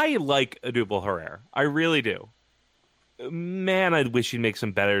 I like Odubel Herrera. I really do. Man, I wish he'd make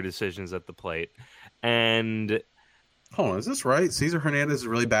some better decisions at the plate. And hold on, is this right? Cesar Hernandez is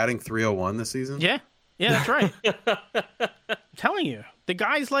really batting .301 this season? Yeah, that's right. I'm telling you, the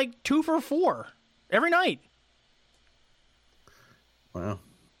guy's like 2 for 4 every night. Wow.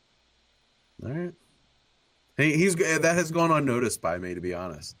 All right. He's that has gone unnoticed by me, to be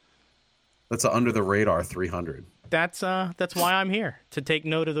honest. That's an under the radar 300. That's why I'm here, to take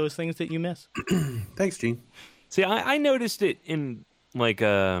note of those things that you miss. Thanks, Gene. See, I noticed it in like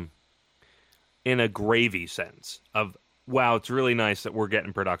in a gravy sense of, wow, it's really nice that we're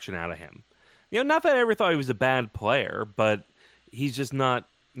getting production out of him. Not that I ever thought he was a bad player, but he's just not,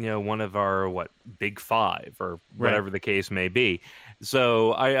 one of our, big five or whatever the case may be.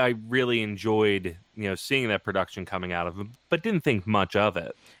 So I really enjoyed, seeing that production coming out of him, but didn't think much of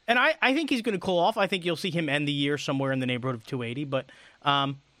it. And I think he's going to cool off. I think you'll see him end the year somewhere in the neighborhood of 280, but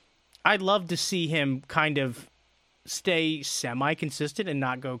I'd love to see him kind of stay semi-consistent and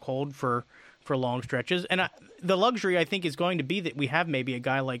not go cold for long stretches. And the luxury, I think, is going to be that we have maybe a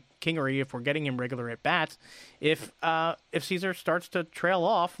guy like Kingery, if we're getting him regular at bats. If Cesar starts to trail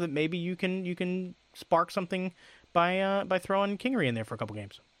off, that maybe you can spark something by throwing Kingery in there for a couple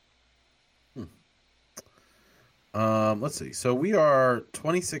games. Let's see. So we are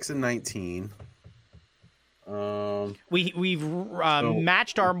 26-19. We've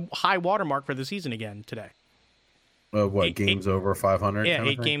matched our high watermark for the season again today. Games over 500? Yeah,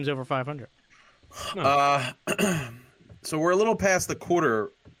 8 games over 500. So we're a little past the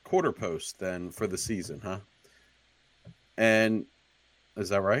quarter post then for the season, huh? And is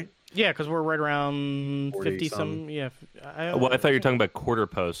that right? Yeah, because we're right around 50 some. Yeah. I thought you were talking about quarter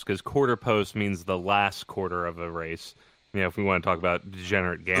post, because quarter post means the last quarter of a race. if we want to talk about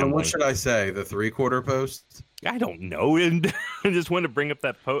degenerate And gambling. what should I say? The 3/4 post? I don't know. And I just wanted to bring up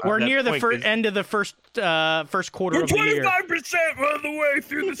that post. We're near the end of the first quarter of the year. 25% of the way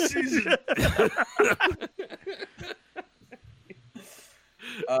through the season.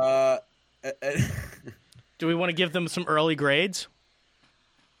 Do we want to give them some early grades?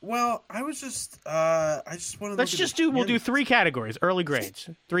 Well, I just want to. We'll do 3 categories. Early grades.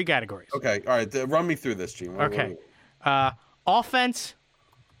 3 categories. Okay, all right. Run me through this, Gene. Okay. Offense,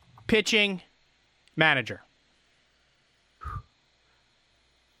 pitching, manager.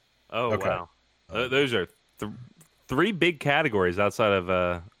 Oh Okay. wow, those are 3 big categories outside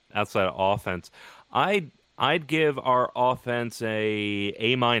of offense. I'd give our offense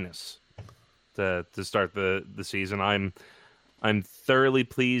a minus to start the season. I'm thoroughly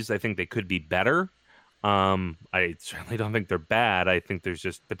pleased. I think they could be better. I certainly don't think they're bad. I think there's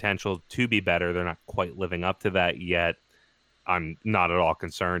just potential to be better. They're not quite living up to that yet. I'm not at all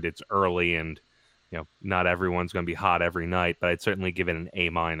concerned. It's early, and not everyone's going to be hot every night. But I'd certainly give it an A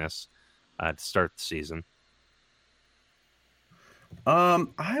minus to start the season.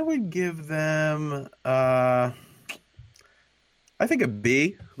 I would give them. I think a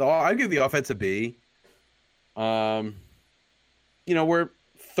B. I'd give the offense a B. We're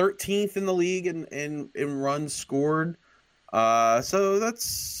 13th in the league in runs scored. So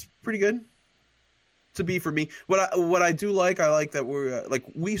that's pretty good. It's a B for me. What I do like, I like that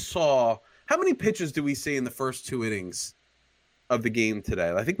we saw, how many pitches do we see in the first 2 innings of the game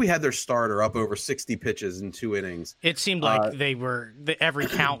today? I think we had their starter up over 60 pitches in 2 innings. It seemed like every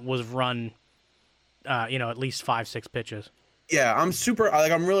count was run, at least 5-6 pitches. Yeah, I'm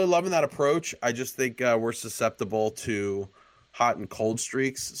really loving that approach. I just think we're susceptible to hot and cold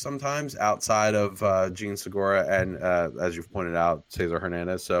streaks sometimes outside of Gene Segura and, as you've pointed out, Cesar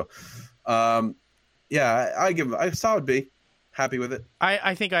Hernandez. So, I give him a solid B. Happy with it.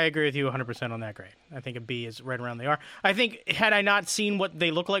 I think I agree with you 100% on that grade. I think a B is right around they are. I think had I not seen what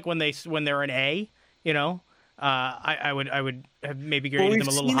they look like when they're an A, I would have maybe graded them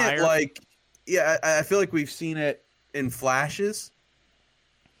a little higher. I feel like we've seen it in flashes.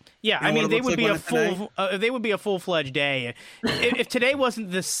 Yeah, I mean they would be a full-fledged A. If today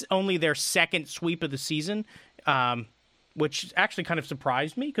wasn't only their second sweep of the season, which actually kind of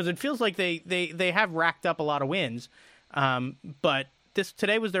surprised me because it feels like they have racked up a lot of wins. But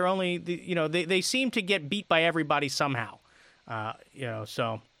today was their only. They seem to get beat by everybody somehow.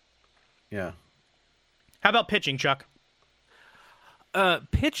 So. Yeah. How about pitching, Chuck?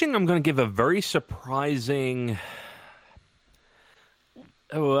 Pitching, I'm going to give a very surprising.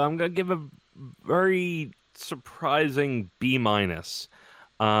 I'm going to give a very surprising B minus.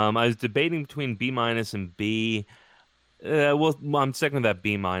 I was debating between B minus and B. I'm sticking with that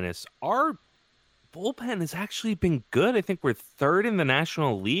B minus. Our bullpen has actually been good. I think we're 3rd in the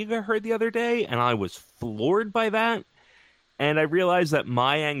National League, I heard the other day, and I was floored by that. And I realized that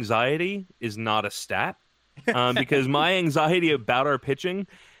my anxiety is not a stat, because my anxiety about our pitching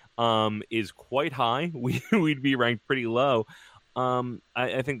is quite high. We'd be ranked pretty low.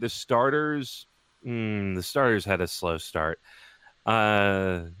 I think the starters had a slow start.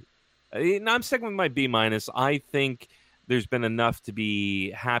 I'm sticking with my B minus. I think there's been enough to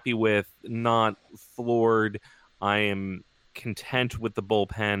be happy with, not floored. I am content with the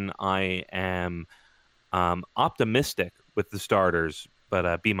bullpen. I am optimistic with the starters,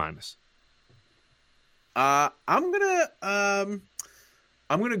 but B minus. I'm gonna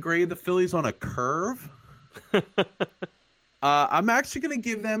grade the Phillies on a curve. I'm actually gonna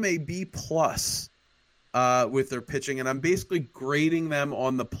give them a B plus with their pitching, and I'm basically grading them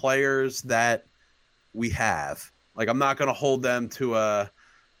on the players that we have. Like, I'm not gonna hold them to a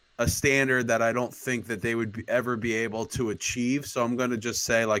standard that I don't think that they would ever be able to achieve. So I'm gonna just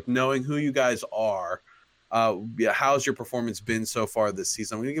say, like, knowing who you guys are, how's your performance been so far this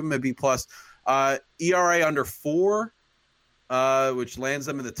season? I'm gonna give them a B plus. ERA under 4, which lands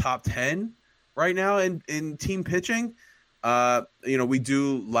them in the top 10 right now in team pitching. We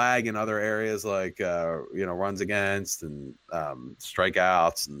do lag in other areas like runs against and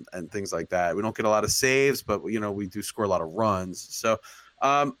strikeouts and things like that. We don't get a lot of saves, but we do score a lot of runs. So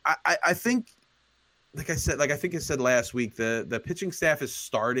I think, like I think I said last week, the pitching staff is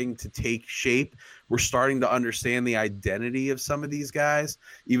starting to take shape. We're starting to understand the identity of some of these guys,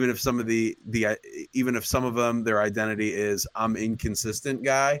 even if some of them, their identity is I'm inconsistent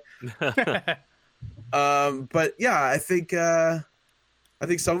guy. But yeah, I think some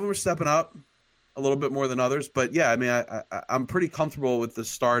of them are stepping up a little bit more than others. But yeah, I mean, I'm pretty comfortable with the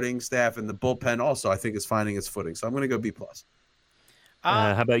starting staff, and the bullpen also I think is finding its footing. So I'm going to go B plus.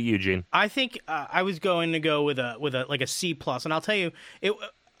 How about you, Gene? I think I was going to go with a like a C plus, and I'll tell you,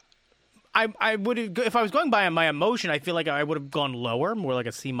 I would have, if I was going by my emotion, I feel like I would have gone lower, more like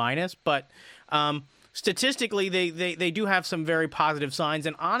a C minus. But statistically, they do have some very positive signs,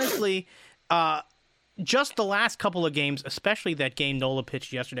 and honestly, just the last couple of games, especially that game Nola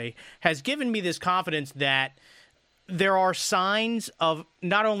pitched yesterday, has given me this confidence that there are signs of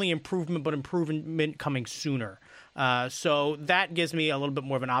not only improvement but improvement coming sooner. So that gives me a little bit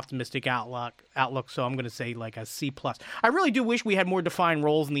more of an optimistic outlook. So I'm going to say like a C plus. I really do wish we had more defined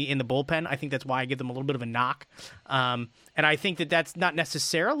roles in the bullpen. I think that's why I give them a little bit of a knock. And I think that that's not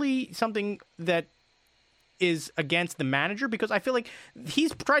necessarily something that is against the manager, because I feel like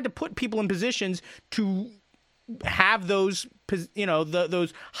he's tried to put people in positions to have those,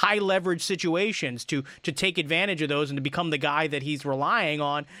 those high leverage situations to take advantage of those and to become the guy that he's relying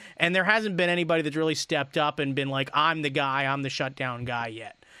on. And there hasn't been anybody that's really stepped up and been like, I'm the guy, I'm the shutdown guy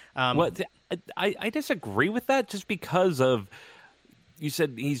yet. I disagree with that, just because of, you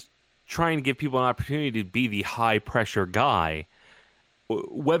said he's trying to give people an opportunity to be the high pressure guy.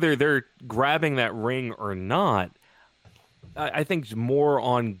 Whether they're grabbing that ring or not, I think it's more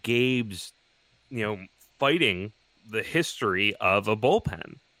on Gabe's, fighting the history of a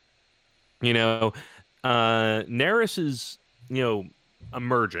bullpen. Neris is,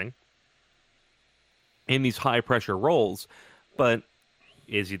 emerging in these high pressure roles, but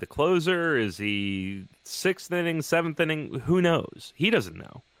is he the closer? Is he 6th inning, 7th inning? Who knows? He doesn't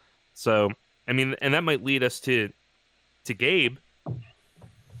know. So, and that might lead us to Gabe.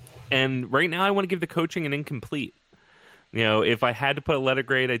 And right now I want to give the coaching an incomplete. If I had to put a letter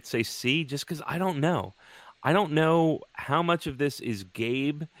grade, I'd say C, just because I don't know. I don't know how much of this is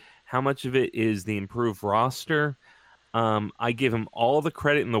Gabe, how much of it is the improved roster. I give him all the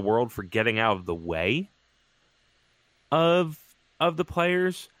credit in the world for getting out of the way of the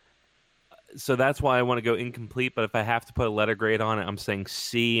players. So that's why I want to go incomplete. But if I have to put a letter grade on it, I'm saying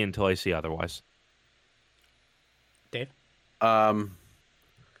C until I see otherwise. Dave?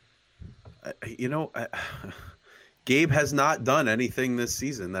 Gabe has not done anything this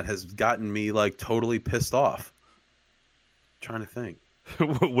season that has gotten me like totally pissed off. I'm trying to think.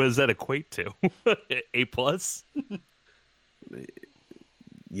 What does that equate to? A plus?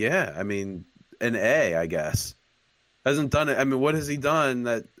 Yeah, an A, I guess. Hasn't done it. What has he done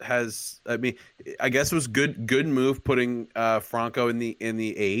that has? I guess it was good move putting Franco in the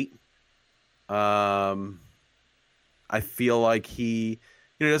 8. I feel like he.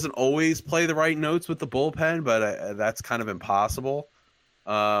 He doesn't always play the right notes with the bullpen, but that's kind of impossible.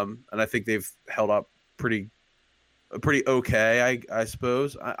 And I think they've held up pretty okay, I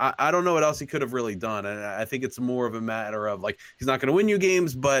suppose. I don't know what else he could have really done. And I think it's more of a matter of, like, he's not going to win you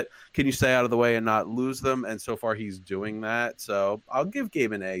games, but can you stay out of the way and not lose them? And so far he's doing that. So I'll give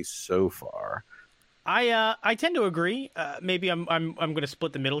Gabe an A so far. I tend to agree. Maybe I'm going to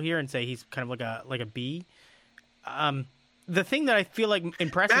split the middle here and say he's kind of like a B. The thing that I feel like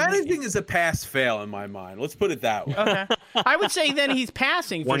impresses managing is a pass fail in my mind. Let's put it that way. Okay. I would say then he's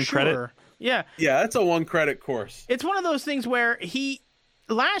passing for one sure. Credit? Yeah. Yeah, that's a 1 credit course. It's one of those things where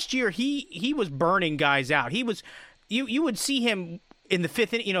last year he was burning guys out. He was you would see him in the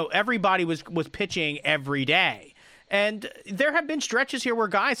 5th inning, everybody was pitching every day. And there have been stretches here where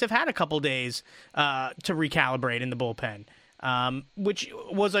guys have had a couple days to recalibrate in the bullpen. Which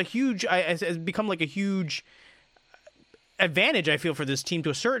was has become like a huge advantage, I feel, for this team to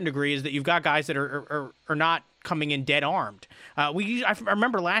a certain degree, is that you've got guys that are not coming in dead armed. I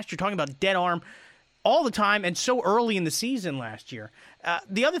remember last year talking about dead arm all the time and so early in the season last year.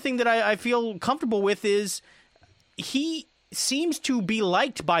 The other thing that I feel comfortable with is he seems to be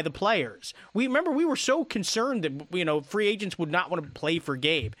liked by the players. We were so concerned that free agents would not want to play for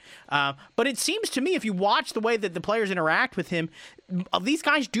Gabe, but it seems to me, if you watch the way that the players interact with him, these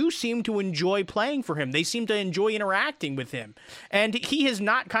guys do seem to enjoy playing for him. They seem to enjoy interacting with him, and he has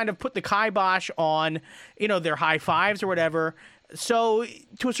not kind of put the kibosh on their high fives or whatever. So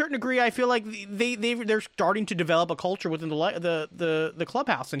to a certain degree, I feel like they're starting to develop a culture within the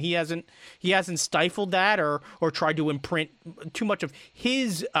clubhouse, and he hasn't stifled that or tried to imprint too much of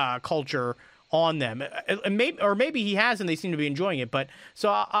his culture on them. And maybe he has, and they seem to be enjoying it. But so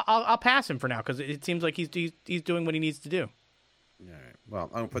I'll pass him for now, because it seems like he's doing what he needs to do. All right. Well,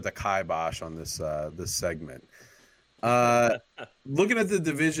 I'm gonna put the kibosh on this segment. Looking at the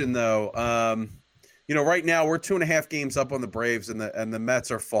division, though. Right now we're 2.5 games up on the Braves, and the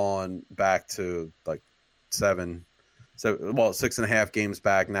Mets are falling back to like 7. So 6.5 games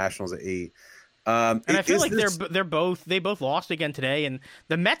back. Nationals at 8. And I feel like this... they both lost again today, and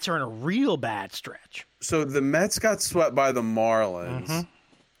the Mets are in a real bad stretch. So the Mets got swept by the Marlins,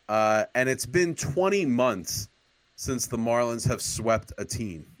 and it's been 20 months since the Marlins have swept a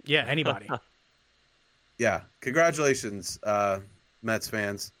team. Yeah, anybody. Yeah, congratulations, Mets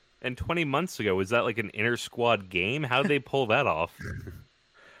fans. And 20 months ago, was that like an inter-squad game? How did they pull that off?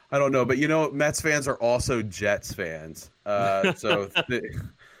 I don't know, but Mets fans are also Jets fans, so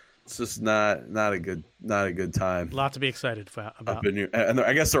it's just not a good time. A lot to be excited about. And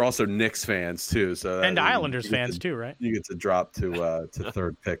I guess they're also Knicks fans too. So and Islanders fans too, right? You get to drop to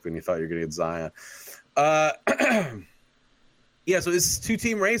third pick when you thought you were going to get Zion. Yeah, so this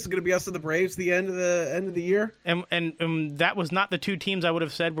 2-team race is going to be us and the Braves at the end of the year. And that was not the two teams I would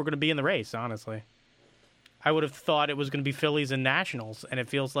have said were going to be in the race, honestly. I would have thought it was going to be Phillies and Nationals, and it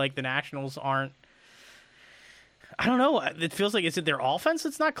feels like the Nationals aren't. I don't know. It feels like, is it their offense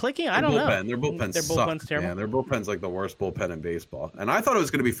that's not clicking? I don't know. Their bullpen's terrible. Man, their bullpen's like the worst bullpen in baseball. And I thought it was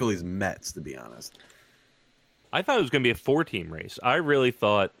going to be Phillies Mets, to be honest. I thought it was going to be a 4-team race. I really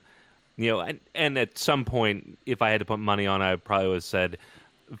thought, and at some point, if I had to put money on, I probably would have said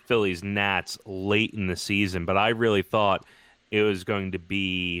Phillies Nats late in the season. But I really thought it was going to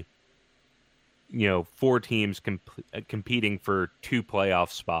be, 4 teams competing for 2 playoff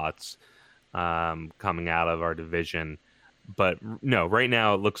spots coming out of our division. But no, right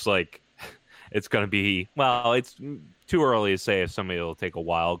now it looks like it's going to be, well, it's too early to say if somebody will take a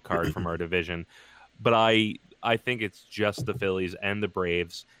wild card from our division. But I think it's just the Phillies and the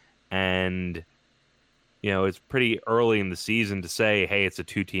Braves. And, it's pretty early in the season to say, hey, it's a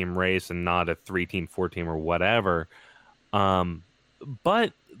 2-team race and not a 3-team, 4-team or whatever.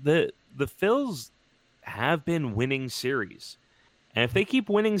 But the Phils have been winning series. And if they keep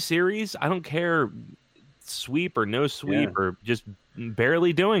winning series, I don't care sweep or no sweep or just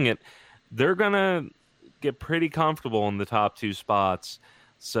barely doing it, they're going to get pretty comfortable in the top 2 spots.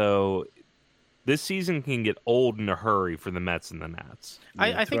 So this season can get old in a hurry for the Mets and the Nats.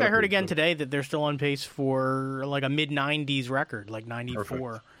 I think I heard again today that they're still on pace for like a mid-90s record, like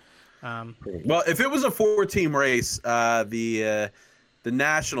 94. Well, if it was a 4-team race, the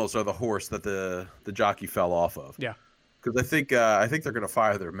Nationals are the horse that the jockey fell off of. Yeah. Because I think they're going to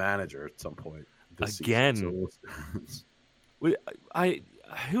fire their manager at some point again. So who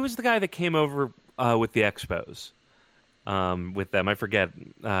was the guy that came over with the Expos? With them, I forget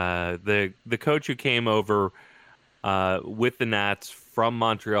the coach who came over with the Nats from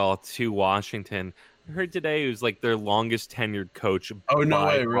Montreal to Washington. I heard today it was like their longest tenured coach. Oh no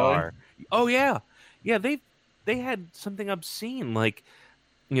way, really? Oh yeah. They had something obscene, like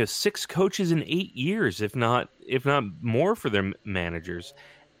 6 coaches in 8 years, if not more, for their managers.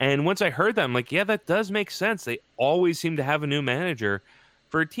 And once I heard that, I'm like, yeah, that does make sense. They always seem to have a new manager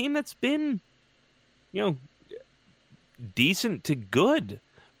for a team that's been, decent to good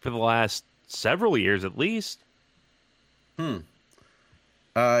for the last several years at least. Yeah,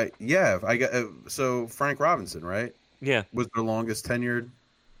 I got so Frank Robinson, right? Yeah, was their longest tenured.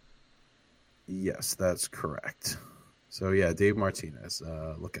 Yes, that's correct. So yeah, Dave Martinez,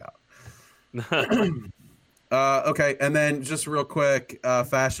 look out. Okay, and then just real quick,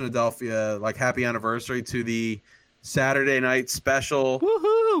 Fashionadelphia, like happy anniversary to the Saturday night special.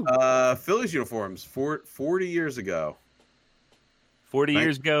 Woohoo! Phillies uniforms 40 years ago. 40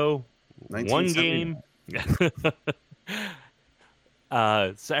 years ago, one game.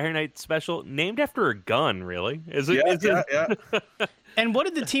 Saturday night special, named after a gun, really? Is it? Yeah. And what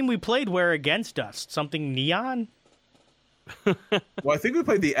did the team we played wear against us? Something neon? Well, I think we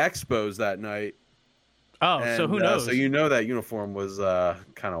played the Expos that night. Oh, and, so who knows? So that uniform was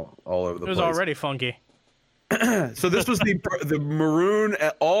kind of all over the place. It was already funky. So this was the maroon,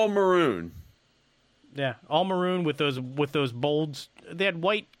 all maroon. Yeah, all maroon with those bold. They had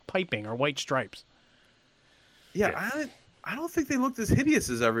white piping or white stripes. Yeah. I don't think they looked as hideous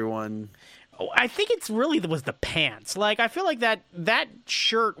as everyone. Oh, I think it's really was the pants. Like I feel like that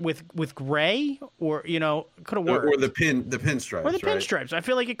shirt with gray or could have worked. Or the pinstripes. Or the pinstripes. I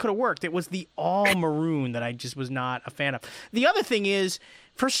feel like it could have worked. It was the all maroon that I just was not a fan of. The other thing is,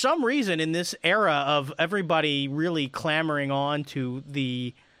 for some reason, in this era of everybody really clamoring on to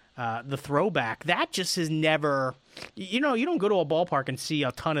the throwback, that just has never. You don't go to a ballpark and see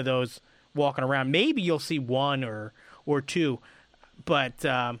a ton of those walking around. Maybe you'll see one or two, but.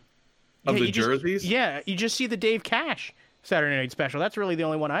 Of the jerseys? You just see the Dave Cash Saturday Night Special. That's really the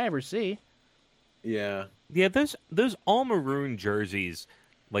only one I ever see. Yeah. Yeah, those all maroon jerseys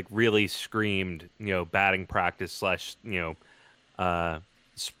like really screamed, batting practice /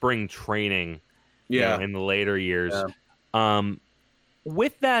 spring training. Yeah. In the later years. Yeah.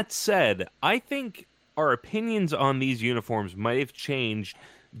 With that said, I think our opinions on these uniforms might have changed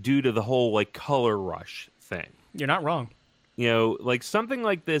due to the whole like color rush thing. You're not wrong. You know, like something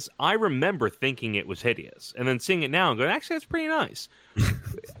like this, I remember thinking it was hideous, and then seeing it now and going, actually, that's pretty nice.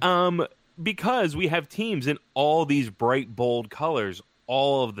 Because we have teams in all these bright, bold colors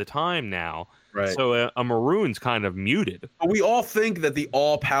all of the time now. Right. So a maroon's kind of muted. But we all think that the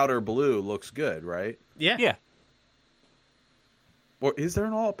all powder blue looks good, right? Yeah. Yeah. Or is there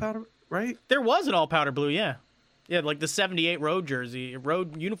an all powder, right? There was an all powder blue, yeah. Yeah, like the 78 road jersey,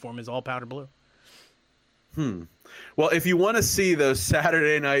 road uniform is all powder blue. Well, if you want to see those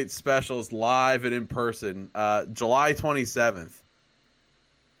Saturday night specials live and in person, July 27th,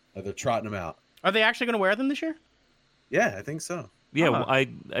 they're trotting them out. Are they actually going to wear them this year? Yeah, I think so. Yeah, Uh-huh.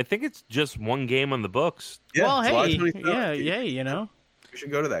 I think it's just one game on the books. Yeah, Well, July hey, 27th. yeah, yay, you know. We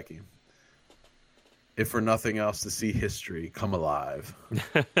should go to that game. If for nothing else, to see history come alive.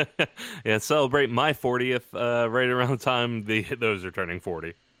 Yeah, celebrate my 40th right around the time those are turning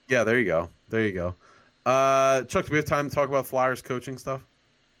 40. Yeah, there you go. There you go. Chuck, do we have time to talk about Flyers coaching stuff?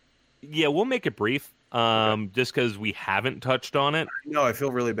 Yeah, we'll make it brief, just because we haven't touched on it. No, I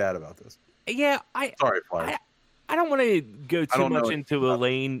feel really bad about this. Yeah, Sorry, Flyers. I don't want to go too don't much know into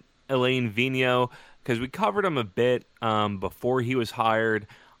Elaine Vigneault because we covered him a bit before he was hired.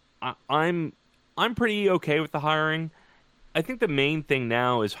 I'm pretty okay with the hiring. I think the main thing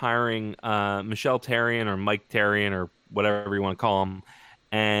now is hiring Michelle Therrien or Mike Therrien or whatever you want to call him,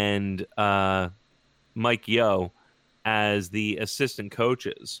 and Mike Yeo as the assistant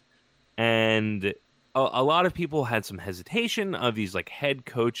coaches. And a lot of people had some hesitation of these like head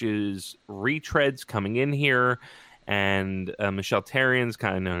coaches retreads coming in here, and Michelle Therrien's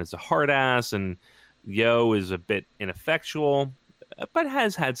kind of known as a hard ass, and Yeo is a bit ineffectual, but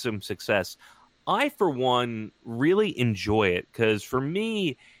has had some success. I, for one, really enjoy it because for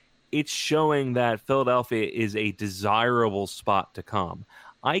me, it's showing that Philadelphia is a desirable spot to come.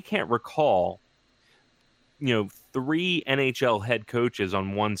 I can't recall, 3 NHL head coaches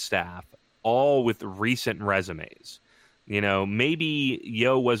on one staff, all with recent resumes. Maybe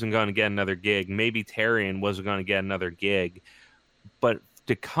Yeo wasn't going to get another gig. Maybe Therrien wasn't going to get another gig. But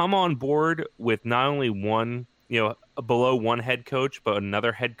to come on board with not only one, below one head coach, but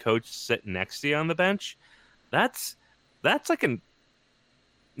another head coach sitting next to you on the bench, that's like I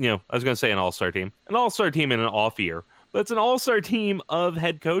was going to say an all-star team in an off year, but it's an all-star team of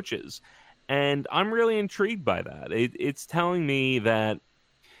head coaches. And I'm really intrigued by that. It's telling me that,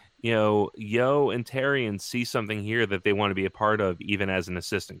 Yeo and Therrien see something here that they want to be a part of, even as an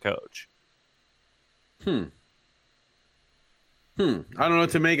assistant coach. I don't know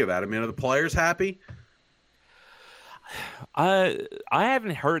what to make of that. I mean, are the players happy? I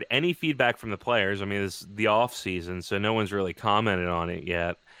haven't heard any feedback from the players. I mean, it's the off season, so no one's really commented on it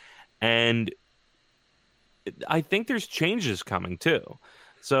yet. And I think there's changes coming too.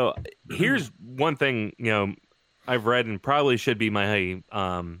 So here's one thing, I've read and probably should be my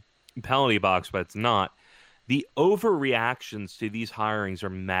penalty box, but it's not. The overreactions to these hirings are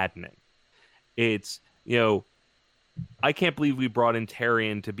maddening. It's, I can't believe we brought in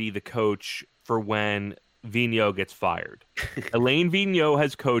Therrien to be the coach for when Vigneault gets fired. Elaine Vigneault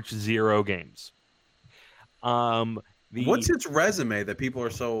has coached 0 games. What's its resume that people are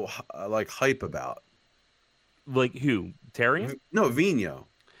so hype about? Like who? Therrien? No, Vigneault.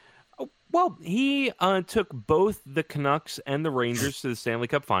 Oh, well, he took both the Canucks and the Rangers to the Stanley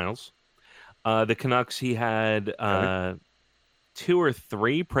Cup Finals. The Canucks, he had 2 or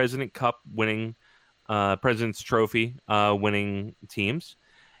 3 President's Trophy winning teams.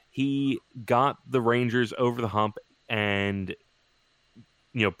 He got the Rangers over the hump and,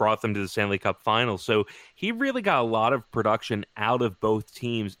 brought them to the Stanley Cup Finals. So he really got a lot of production out of both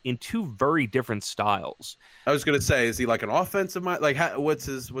teams in 2 very different styles. I was going to say, is he like an offensive mind? Like, what's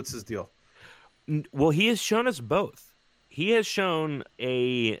his deal? Well, he has shown us both. He has shown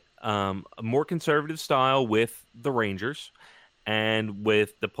a more conservative style with the Rangers, and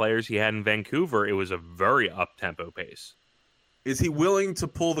with the players he had in Vancouver, it was a very up-tempo pace. Is he willing to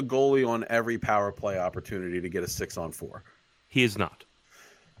pull the goalie on every power play opportunity to get a 6-on-4? He is not.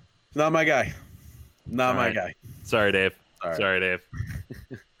 Not my guy. Not my right. guy. Sorry, Dave. All right. Sorry, Dave.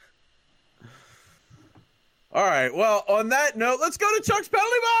 All right. Well, on that note, let's go to Chuck's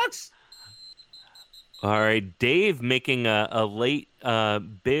penalty box. All right, Dave making a late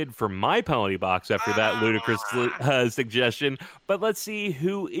bid for my penalty box after that ludicrous suggestion. But let's see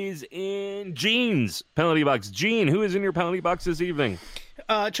who is in Gene's penalty box. Gene, who is in your penalty box this evening?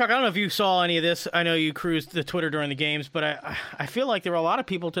 Chuck, I don't know if you saw any of this. I know you cruised the Twitter during the games, but I feel like there were a lot of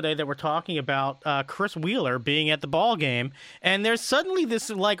people today that were talking about Chris Wheeler being at the ball game, and there's suddenly this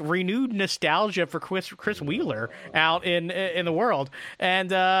like renewed nostalgia for Chris Wheeler out in the world,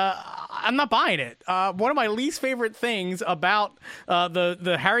 and I'm not buying it. One of my least favorite things about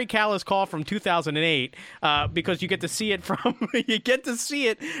the Harry Kalas call from 2008, because you get to see it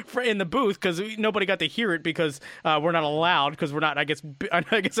in the booth because nobody got to hear it because we're not allowed because we're not. I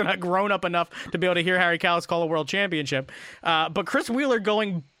guess I'm not grown up enough to be able to hear Harry Kalas call a world championship. But Chris Wheeler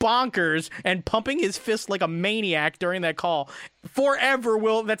going bonkers and pumping his fist like a maniac during that call forever.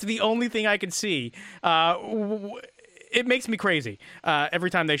 That's the only thing I can see. It makes me crazy.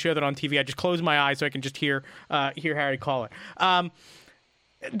 Every time they show that on TV, I just close my eyes so I can just hear Harry call it.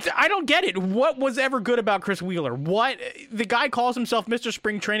 I don't get it. What was ever good about Chris Wheeler? What the guy calls himself Mr.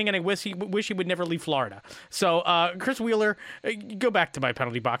 Spring Training, and I wish he would never leave Florida. So, Chris Wheeler, go back to my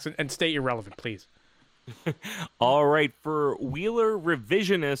penalty box and stay irrelevant, please. All right, for Wheeler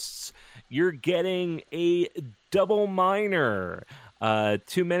revisionists, you're getting a double minor.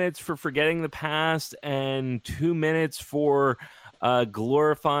 2 minutes for forgetting the past, and 2 minutes for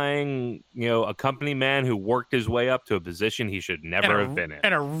glorifying, a company man who worked his way up to a position he should never have been in.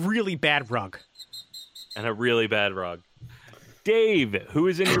 And a really bad rug. Dave, who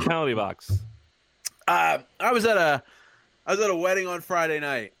is in your penalty box? I was at a wedding on Friday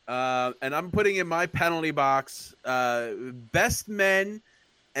night, and I'm putting in my penalty box best men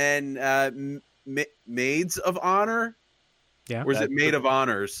and maids of honor. Yeah, or is it maid of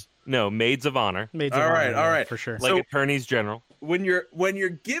honors? No, maids of honor. Maids of honor, all right, for sure. Like attorneys general. When you're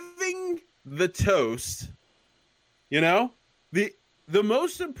giving the toast, the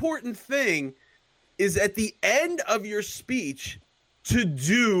most important thing is at the end of your speech to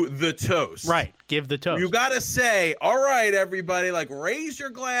do the toast. Right, give the toast. You got to say, all right, everybody, like raise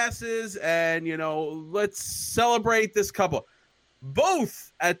your glasses and, let's celebrate this couple.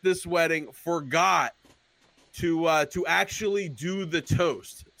 Both at this wedding forgot to actually do the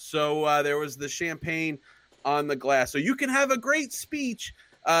toast. So there was the champagne on the glass. So you can have a great speech,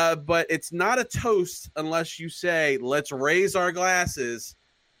 but it's not a toast unless you say, let's raise our glasses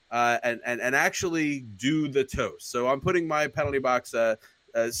and actually do the toast. So I'm putting my penalty box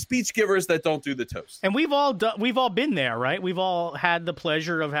speech givers that don't do the toast. And we've all been there, right? We've all had the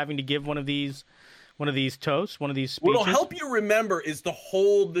pleasure of having to give one of these toasts, one of these speeches. What'll help you remember is to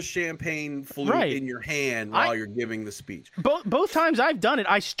hold the champagne flute in your hand while you're giving the speech. Both times I've done it,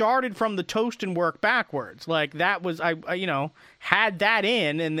 I started from the toast and worked backwards. Like that was I had that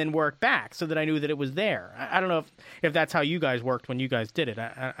in and then worked back so that I knew that it was there. I don't know if that's how you guys worked when you guys did it.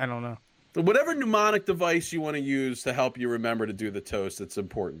 I don't know. Whatever mnemonic device you want to use to help you remember to do the toast, it's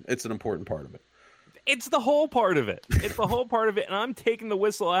important. It's an important part of it. It's the whole part of it. And I'm taking the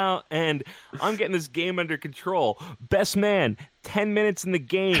whistle out, and I'm getting this game under control. Best man, 10 minutes in the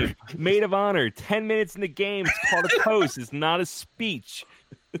game. Maid of honor, 10 minutes in the game. It's called a toast. It's not a speech.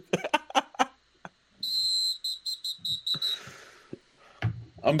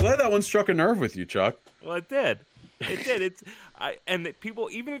 I'm glad that one struck a nerve with you, Chuck. Well, it did. And people,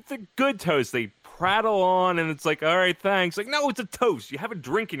 even if they're good toast, they prattle on, and it's like, all right, thanks. Like, no, it's a toast. You have a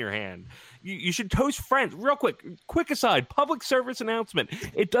drink in your hand. You should toast friends. Real quick aside, public service announcement.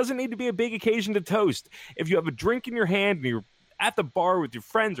 It doesn't need to be a big occasion to toast. If you have a drink in your hand and you're at the bar with your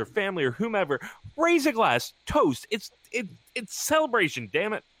friends or family or whomever, raise a glass, toast. It's celebration,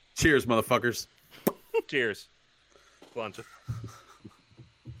 damn it. Cheers, motherfuckers. Cheers. Blancha.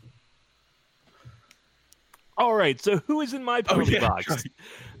 All right, so who is in my penalty box?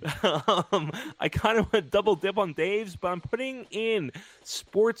 I kind of went double dip on Dave's, but I'm putting in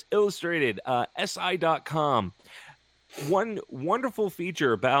Sports Illustrated, SI.com. One wonderful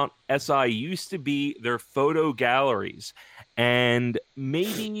feature about SI used to be their photo galleries. And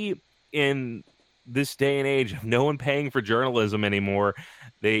maybe in this day and age of no one paying for journalism anymore,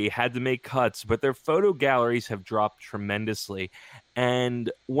 they had to make cuts, but their photo galleries have dropped tremendously.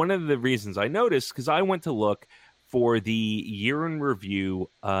 And one of the reasons I noticed, because I went to look for the year in review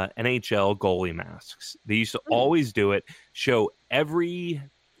NHL goalie masks. They used to always do it, show every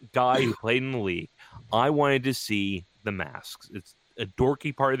guy who played in the league. I wanted to see the masks. It's a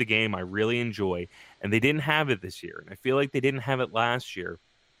dorky part of the game I really enjoy, and they didn't have it this year. And I feel like they didn't have it last year.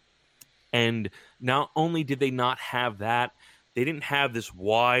 And not only did they not have that, they didn't have this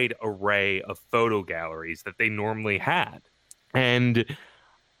wide array of photo galleries that they normally had. And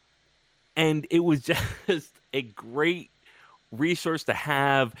it was just a great resource to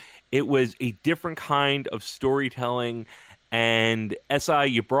have. It was a different kind of storytelling. And SI,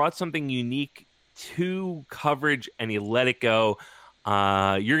 you brought something unique to coverage and you let it go.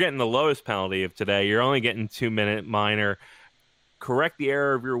 You're getting the lowest penalty of today. You're only getting 2-minute minor. Correct the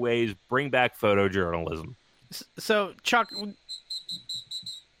error of your ways. Bring back photojournalism. So, Chuck,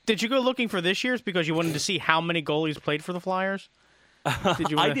 did you go looking for this year's because you wanted to see how many goalies played for the Flyers?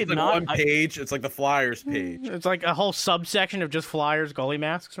 I did Like not. one page. It's like the Flyers page. It's like a whole subsection of just Flyers goalie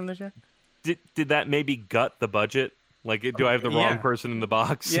masks from this year. Did that maybe gut the budget? Like, do I have the wrong person in the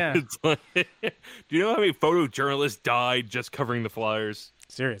box? Yeah. It's like, do you know how many photojournalists died just covering the Flyers?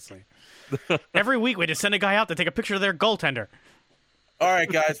 Seriously. Every week we just send a guy out to take a picture of their goaltender. All right,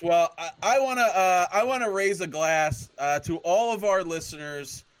 guys. Well, I wanna raise a glass to all of our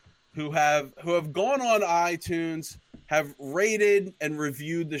listeners who have gone on iTunes, have rated and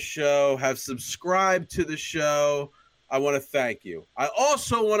reviewed the show, have subscribed to the show. I want to thank you. I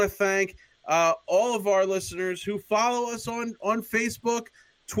also want to thank all of our listeners who follow us on Facebook,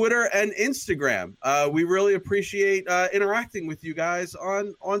 Twitter, and Instagram. We really appreciate interacting with you guys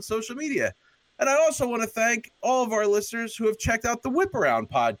on social media. And I also want to thank all of our listeners who have checked out the Whip Around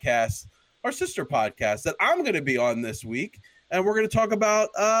podcast, our sister podcast that I'm going to be on this week. And we're going to talk about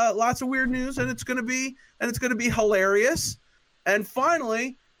lots of weird news, and it's going to be hilarious. And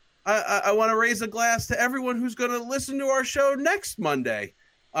finally, I want to raise a glass to everyone who's going to listen to our show next Monday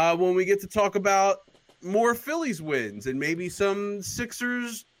when we get to talk about more Phillies wins and maybe some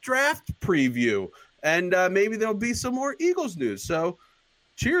Sixers draft preview. And maybe there'll be some more Eagles news. So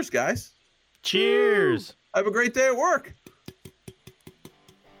cheers, guys. Cheers. Have a great day at work.